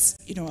 That's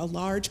a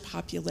large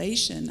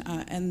population.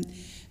 And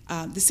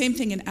the same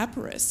thing in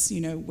Epirus,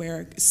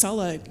 where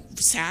Sulla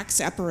sacks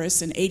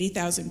Epirus and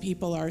 80,000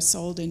 people are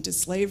sold into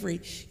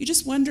slavery. You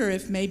just wonder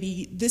if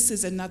maybe this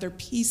is another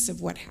piece of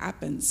what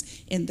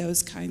happens in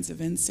those kinds of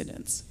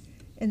incidents.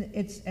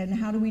 And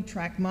how do we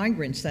track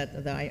migrants?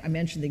 I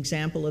mentioned the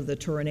example of the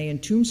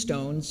Turanean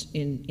tombstones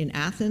in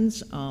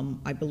Athens.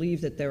 I believe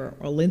that there are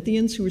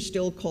Olynthians who are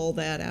still called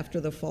that after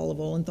the fall of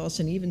Olynthios,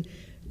 and even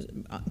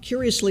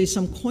curiously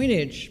some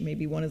coinage,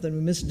 maybe one of the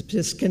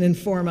numismatists can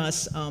inform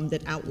us,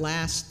 that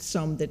outlasts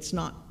some that's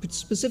not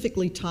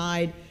specifically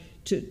tied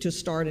to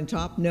start and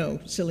top. No,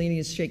 Selene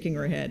is shaking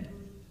her head.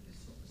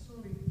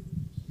 Sorry,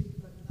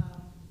 but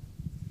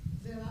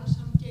there are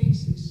some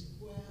cases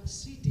where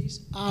cities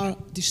are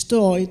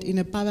destroyed in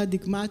a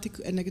paradigmatic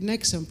and an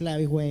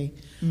exemplary way.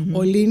 Mm-hmm.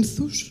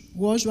 Olynthus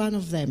was one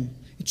of them.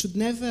 It should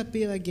never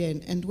appear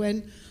again. And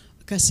when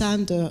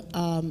Cassander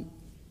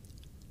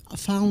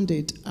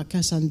founded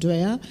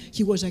Cassandrea,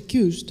 he was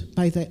accused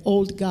by the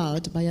old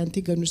guard, by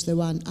Antigonus the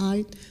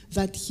One-Eyed,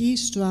 that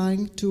he's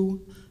trying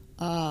to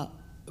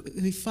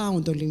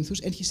refound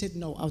Olynthus, and he said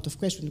no, out of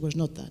question, it was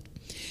not that.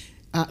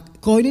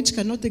 Coinage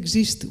cannot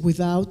exist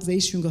without the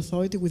issuing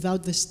authority,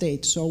 without the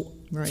state. So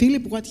right.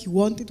 Philip, what he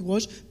wanted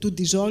was to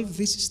dissolve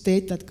this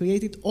state that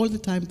created all the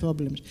time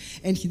problems.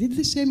 And he did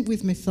the same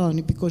with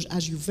Methone, because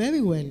as you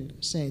very well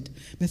said,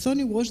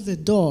 Methone was the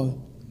door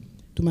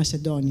to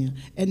Macedonia.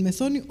 And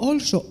Methone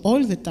also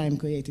all the time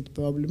created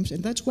problems,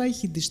 and that's why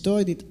he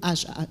destroyed it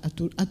as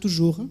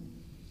Atuzura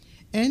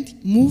and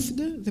moved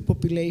the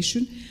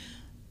population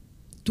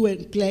to a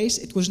place.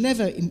 It was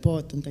never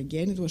important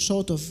again. It was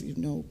sort of,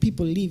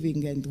 people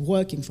living and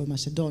working for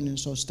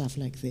Macedonians or stuff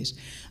like this.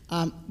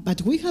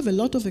 But we have a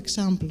lot of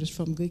examples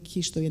from Greek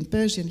history and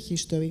Persian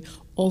history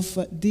of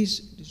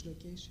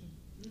dislocation,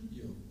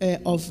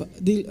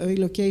 of the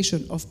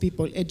relocation of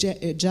people.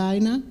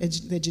 Aegina,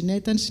 the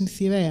Aeginetans in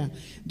Thyrea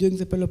during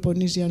the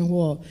Peloponnesian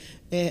War.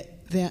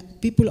 The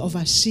people of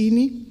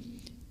Asini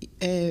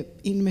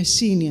in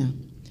Messenia.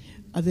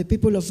 The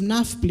people of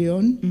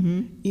Nafplion,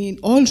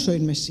 mm-hmm. Also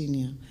in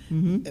Messenia,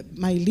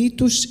 mm-hmm.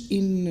 Miletus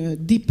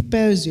in deep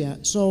Persia.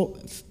 So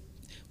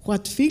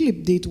what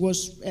Philip did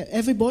was,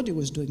 everybody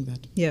was doing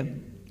that. Yeah.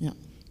 Yeah.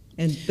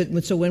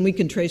 So when we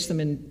can trace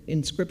them in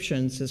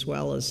inscriptions as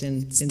well as in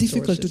it's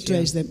difficult sources, to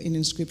trace them in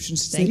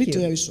inscriptions. Thank you.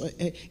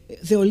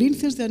 The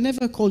Olynthians, they're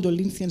never called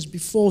Olynthians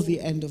before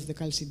the end of the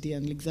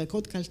Chalcidian League. They're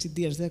called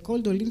Chalcidians. They're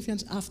called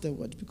Olynthians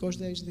afterwards because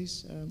there is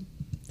this...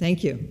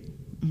 Thank you.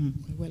 Mm-hmm.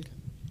 You're welcome.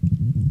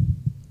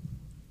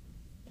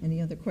 Any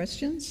other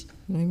questions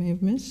that I may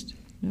have missed?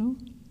 No?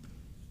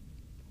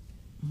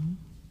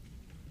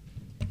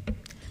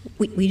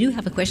 We do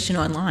have a question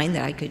online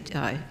that I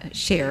could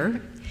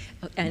share,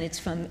 and it's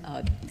from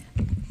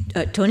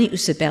Tony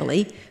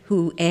Usabelli,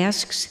 who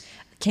asks,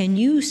 can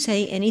you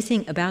say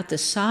anything about the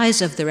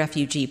size of the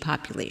refugee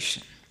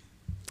population?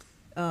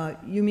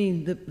 You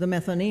mean the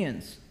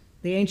Methoneans,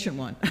 the ancient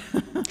one?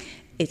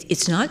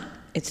 It's not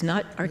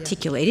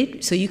articulated,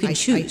 yeah. So you can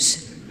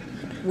choose.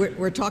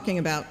 We're talking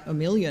about 1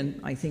 million,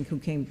 I think,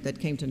 that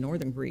came to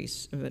northern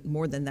Greece, but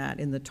more than that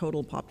in the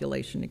total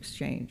population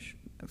exchange.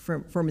 For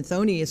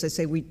Methone, as I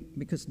say,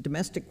 because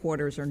domestic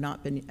quarters are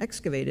not been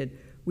excavated,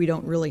 we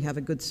don't really have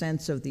a good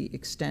sense of the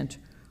extent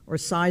or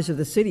size of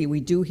the city. We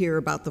do hear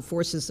about the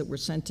forces that were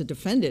sent to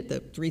defend it, the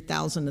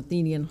 3,000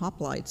 Athenian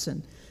hoplites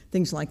and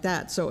things like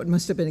that. So it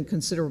must have been a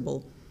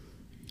considerable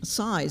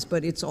size,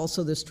 but it's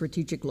also the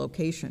strategic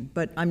location.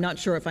 But I'm not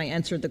sure if I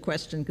answered the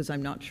question because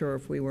I'm not sure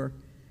if we were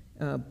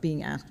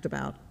being asked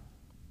about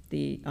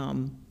the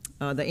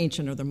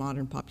ancient or the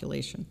modern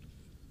population.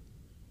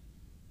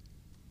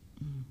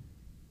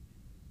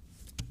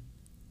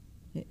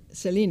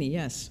 Selini,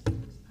 yes. I have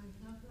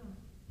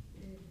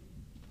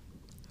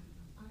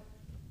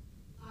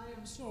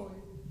I'm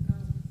sorry.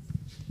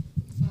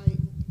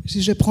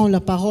 Si je prends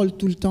la parole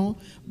tout le temps,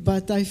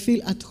 but I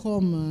feel at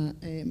home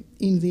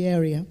in the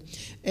area.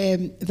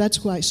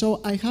 That's why.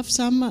 So I have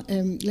some,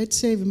 let's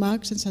say,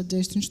 remarks and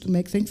suggestions to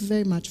make. Thank you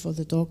very much for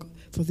the talk,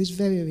 for this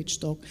very rich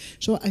talk.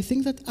 So I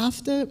think that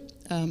after,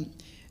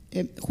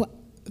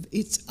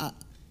 it's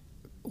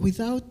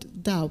without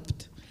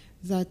doubt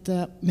that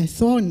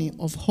Methone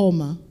of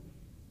Homer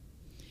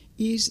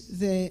is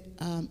the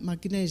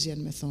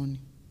Magnesian Methone.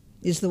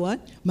 Is the what?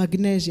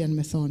 Magnesian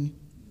Methone.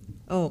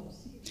 Oh.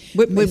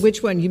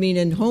 Which one? You mean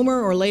in Homer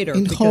or later?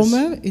 In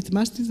Homer, it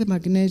must be the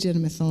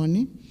Magnesian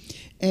Methone.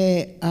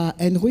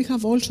 And we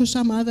have also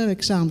some other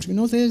examples. You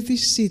know, there's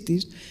these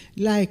cities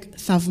like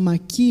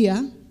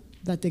Thaumakia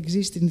that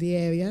exist in the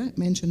area,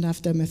 mentioned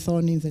after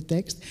Methone in the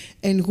text.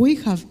 And we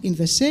have in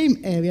the same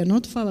area,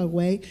 not far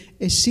away,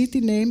 a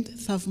city named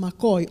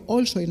Thaumakoi,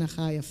 also in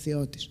Achaia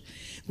Theotis.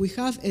 We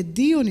have a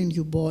Dion in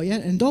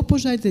Euboea, and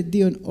opposite the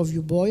Dion of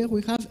Euboea,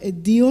 we have a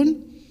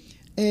Dion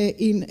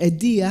in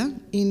Edea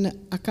in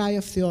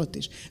Achaia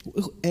Theotis,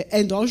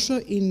 and also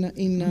in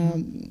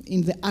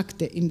the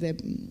Acte, in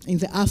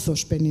the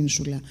Athos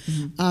Peninsula.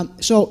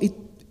 So it.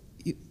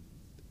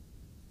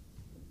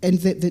 And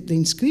the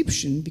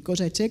inscription, because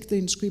I checked the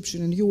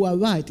inscription, and you are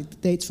right, it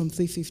dates from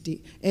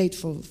 358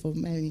 for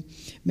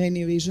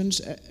many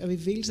reasons,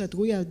 reveals that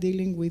we are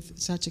dealing with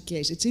such a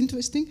case. It's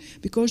interesting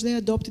because they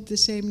adopted the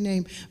same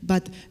name,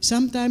 but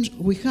sometimes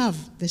we have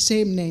the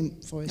same name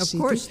for a city.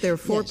 Of course, there are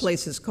four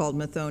places called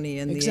Methone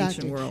in the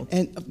ancient world.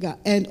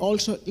 And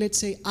also, let's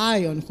say,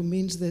 Ion, who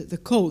means the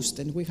coast,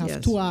 and we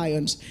have two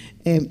Ions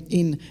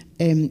in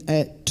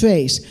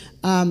Thrace.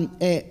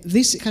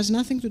 This has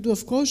nothing to do,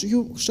 of course,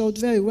 you showed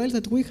very well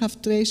that we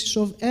have traces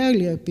of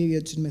earlier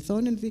periods in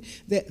Methone, and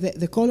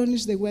the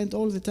colonists, they went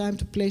all the time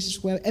to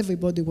places where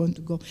everybody wanted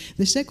to go.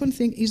 The second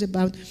thing is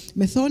about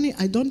Methone.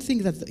 I don't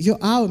think that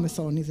our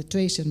Methone, the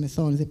Thracian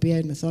Methone, the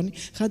Pierian Methone,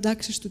 had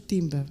access to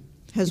timber.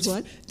 Has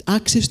what?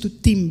 Access to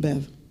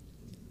timber.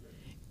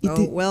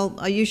 Well,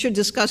 you should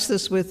discuss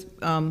this with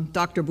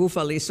Dr.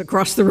 Boufalis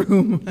across the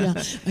room. Yeah,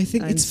 I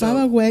think it's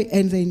far away,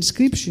 and the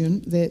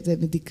inscription,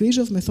 the decrees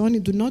of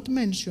Methone do not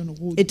mention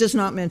wood. It does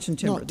not mention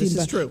timber. This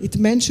is true. It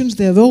mentions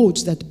the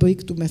roads that bring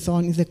to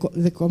Methone,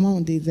 the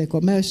commodity, the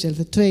commercial,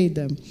 the trade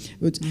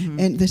routes.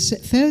 And the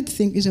third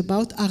thing is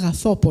about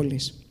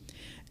Agathopolis.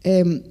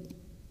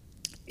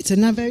 It's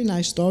a very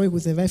nice story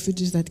with the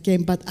refugees that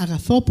came, but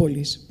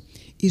Agathopolis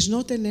is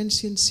not an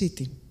ancient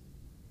city.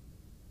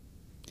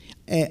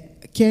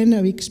 Ken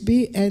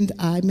Rixby and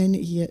I,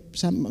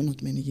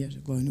 not many years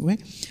ago anyway,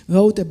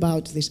 wrote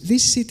about this.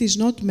 This city is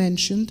not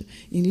mentioned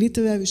in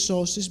literary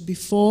sources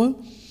before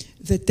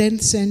the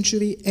 10th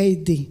century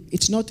AD.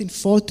 It's not in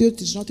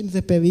Photios, it's not in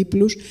the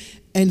Periplus,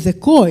 and the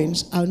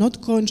coins are not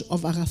coins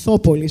of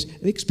Agathopolis.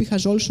 Rixby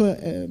has also,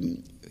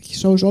 he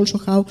shows also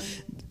how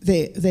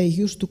they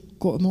used to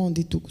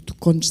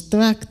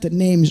construct the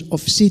names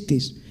of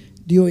cities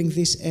during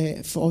this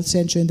 4th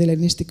century and the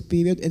Hellenistic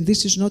period, and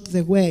this is not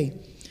the way.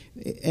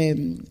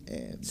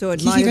 So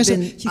it might have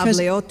been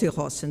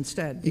Avleotiros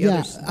instead, the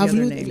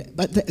other name.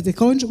 But the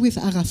coins with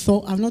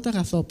are not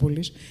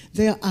Agathopolis,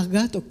 they are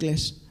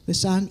Agatocles, the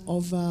son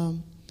of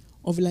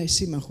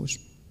Lysimachus.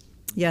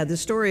 Yeah, the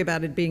story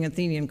about it being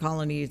Athenian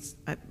colony,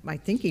 I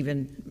think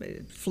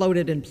even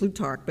floated in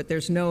Plutarch, but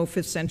there's no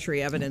 5th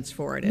century evidence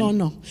for it.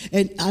 No.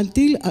 And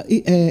until,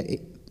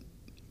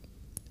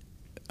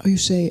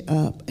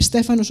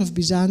 Stephanos of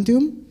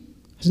Byzantium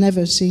has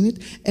never seen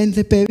it, and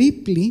the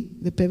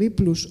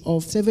Periplus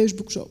of various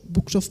books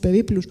of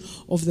Periplus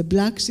of the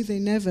Black Sea,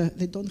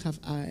 they don't have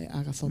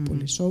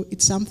Agathopolis. So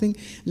it's something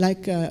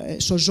like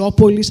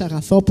Sozopolis,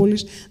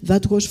 Agathopolis,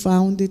 that was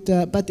founded.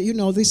 But you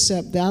know,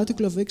 the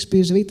article of Rixby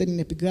is written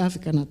in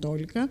Epigraphica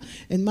Anatolica,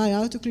 and my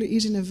article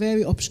is in a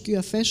very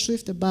obscure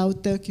festschrift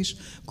about Turkish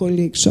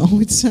colleagues. So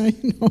it's,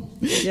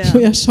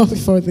 we are sorry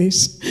for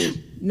this.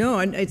 No,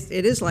 and it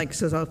is like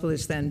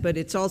Sozopolis then, but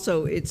it's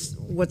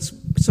what's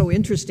so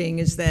interesting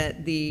is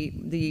that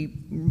the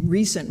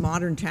recent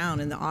modern town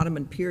in the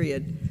Ottoman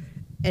period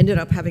ended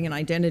up having an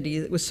identity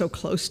that was so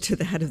close to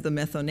that of the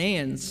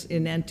Methoneans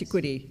in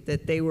antiquity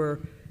that they were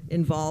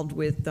involved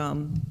with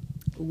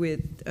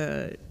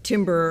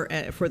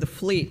timber for the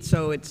fleet.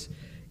 So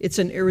it's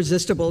an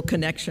irresistible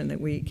connection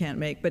that we can't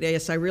make. But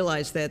yes, I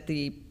realize that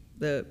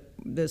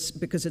this,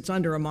 because it's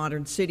under a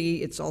modern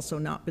city, it's also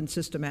not been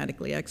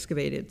systematically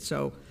excavated.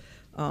 So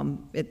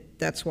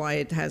that's why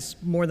it has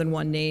more than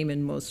one name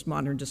in most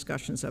modern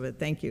discussions of it.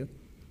 Thank you.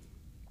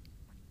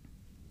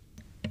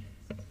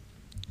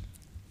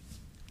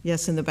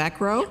 Yes, in the back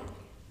row.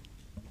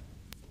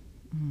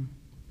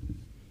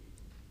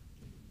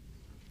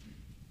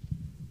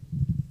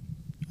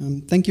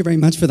 Thank you very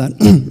much for that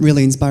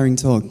really inspiring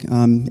talk.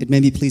 It may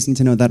be pleasing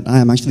to know that I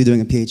am actually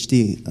doing a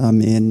PhD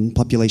in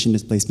population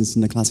displacements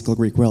in the classical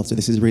Greek world, so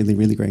this is really,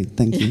 really great.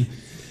 Thank you.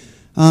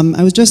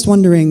 I was just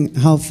wondering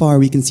how far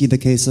we can see the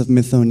case of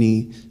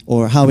Methone,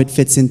 or how it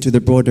fits into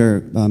the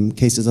broader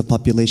cases of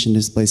population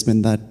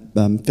displacement that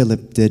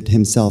Philip did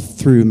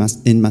himself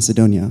in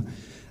Macedonia.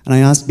 And I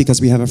asked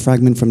because we have a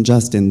fragment from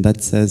Justin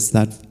that says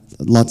that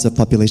lots of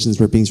populations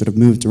were being sort of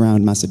moved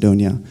around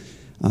Macedonia.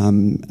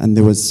 And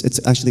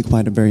it's actually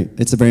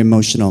it's a very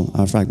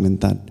emotional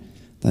fragment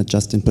that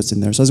Justin puts in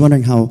there. So I was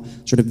wondering how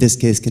sort of this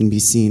case can be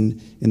seen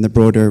in the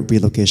broader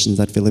relocations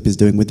that Philip is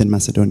doing within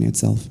Macedonia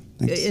itself.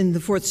 Thanks. In the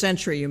 4th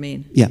century, you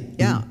mean? Yeah.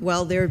 Yeah. Mm-hmm.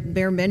 Well, there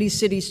are many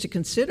cities to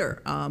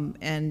consider,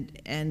 and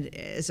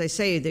as I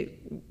say,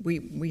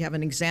 we have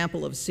an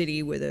example of a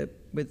city with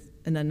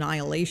an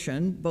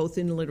annihilation, both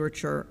in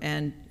literature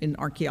and in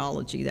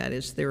archaeology. That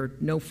is, there are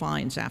no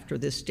finds after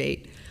this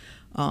date.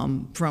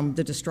 From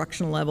the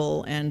destruction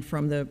level and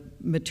from the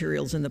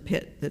materials in the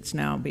pit that's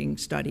now being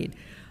studied.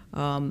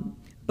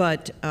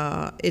 But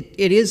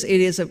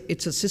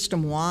it's a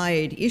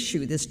system-wide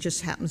issue. This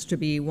just happens to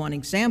be one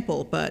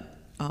example, but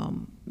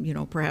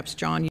perhaps,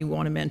 John, you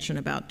want to mention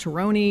about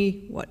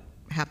Toroni, what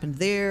happened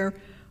there.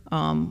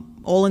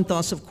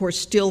 Olinthos, of course,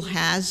 still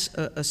has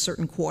a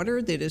certain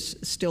quarter that is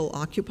still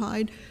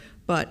occupied,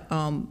 but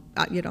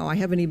I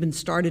haven't even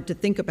started to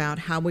think about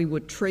how we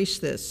would trace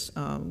this,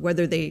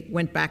 whether they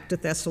went back to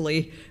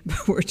Thessaly,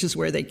 which is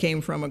where they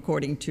came from,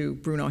 according to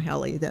Bruno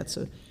Helli. That's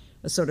a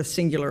sort of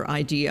singular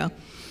idea.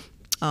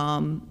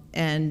 I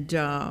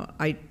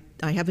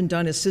haven't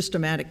done a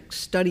systematic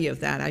study of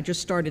that. I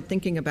just started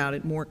thinking about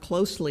it more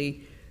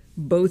closely,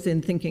 both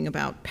in thinking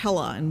about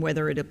Pella and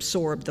whether it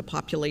absorbed the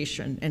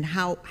population, and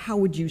how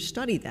would you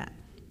study that?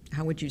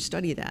 How would you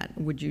study that?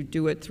 Would you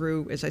do it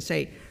through, as I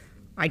say,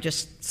 I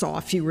just saw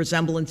a few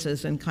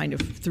resemblances and kind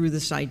of threw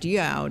this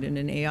idea out in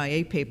an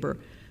AIA paper,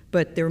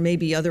 but there may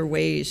be other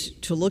ways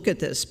to look at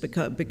this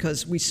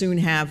because we soon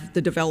have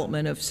the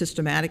development of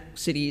systematic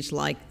cities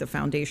like the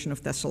foundation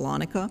of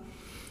Thessalonica,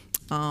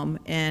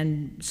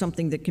 and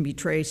something that can be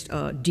traced,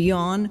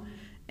 Dion,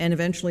 and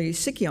eventually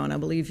Sicyon. I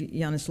believe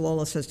Yanis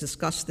Lolas has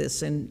discussed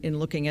this in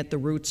looking at the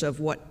roots of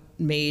what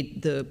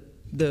made the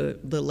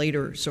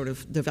later sort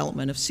of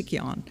development of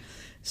Sicyon.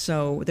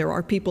 So there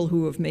are people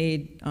who have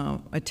made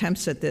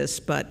attempts at this,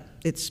 but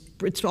it's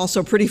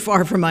also pretty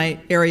far from my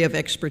area of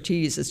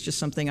expertise. It's just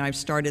something I've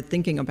started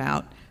thinking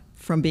about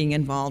from being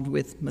involved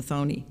with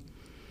Methone.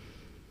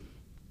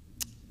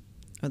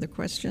 Other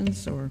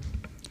questions or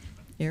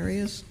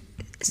areas?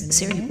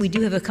 Sarah, we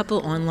do have a couple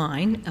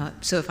online,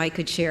 so if I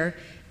could share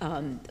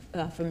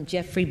from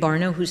Jeffrey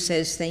Barno, who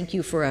says, thank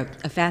you for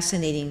a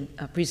fascinating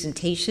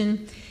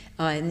presentation.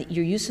 And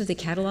your use of the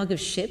catalog of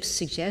ships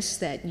suggests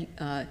that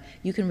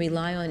you can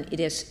rely on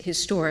its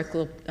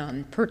historical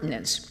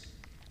pertinence.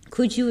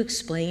 Could you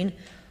explain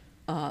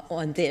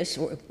on this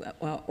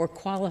or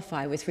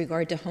qualify with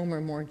regard to Homer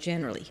more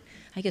generally?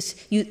 I guess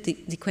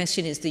the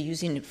question is the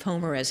using of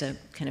Homer as a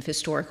kind of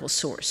historical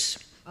source.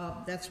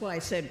 That's why I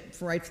said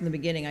right from the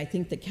beginning, I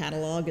think the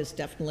catalog is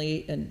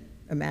definitely an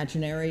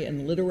imaginary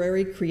and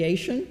literary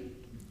creation.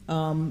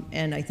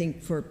 And I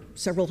think for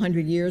several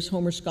hundred years,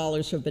 Homer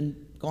scholars have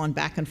gone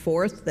back and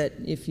forth that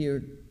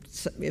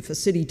if a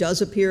city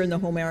does appear in the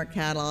Homeric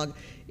catalog,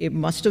 it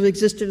must have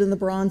existed in the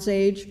Bronze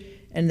Age,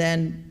 and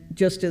then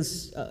just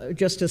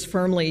as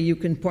firmly you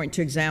can point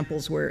to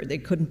examples where they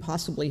couldn't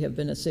possibly have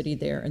been a city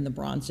there in the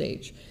Bronze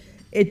Age.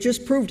 It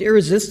just proved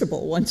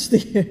irresistible once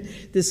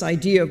this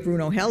idea of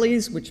Bruno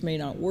Helli's, which may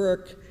not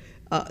work,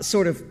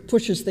 sort of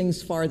pushes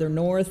things farther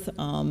north,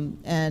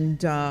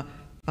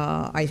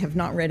 I have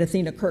not read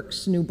Athena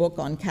Kirk's new book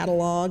on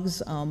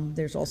catalogs.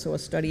 There's also a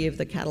study of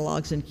the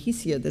catalogs in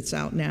Hesiod that's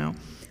out now.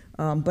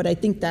 But I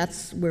think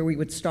that's where we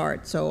would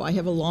start. So I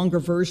have a longer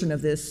version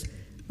of this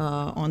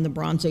on the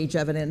Bronze Age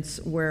evidence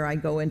where I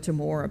go into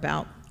more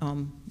about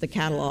the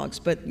catalogs.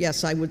 But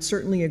yes, I would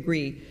certainly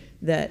agree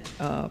that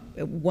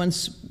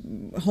once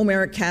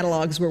Homeric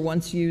catalogs were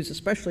once used,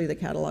 especially the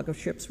catalog of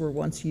ships were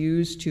once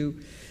used to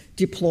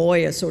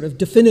deploy a sort of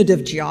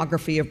definitive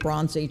geography of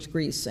Bronze Age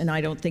Greece, and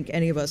I don't think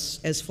any of us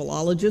as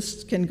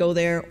philologists can go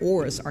there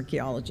or as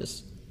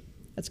archaeologists.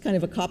 That's kind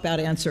of a cop-out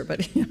answer,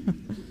 but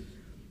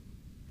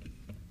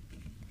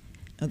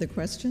other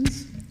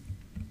questions?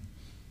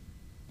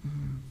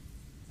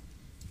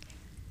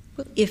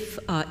 Well,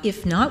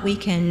 if not, we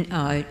can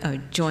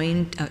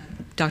join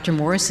Dr.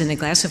 Morris in a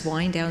glass of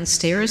wine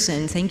downstairs,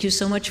 and thank you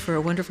so much for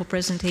a wonderful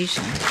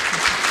presentation.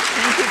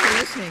 Thank you for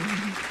listening.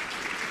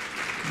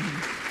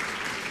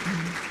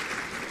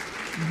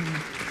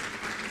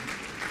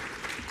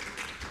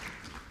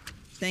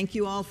 Thank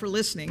you all for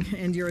listening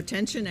and your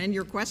attention and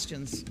your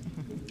questions.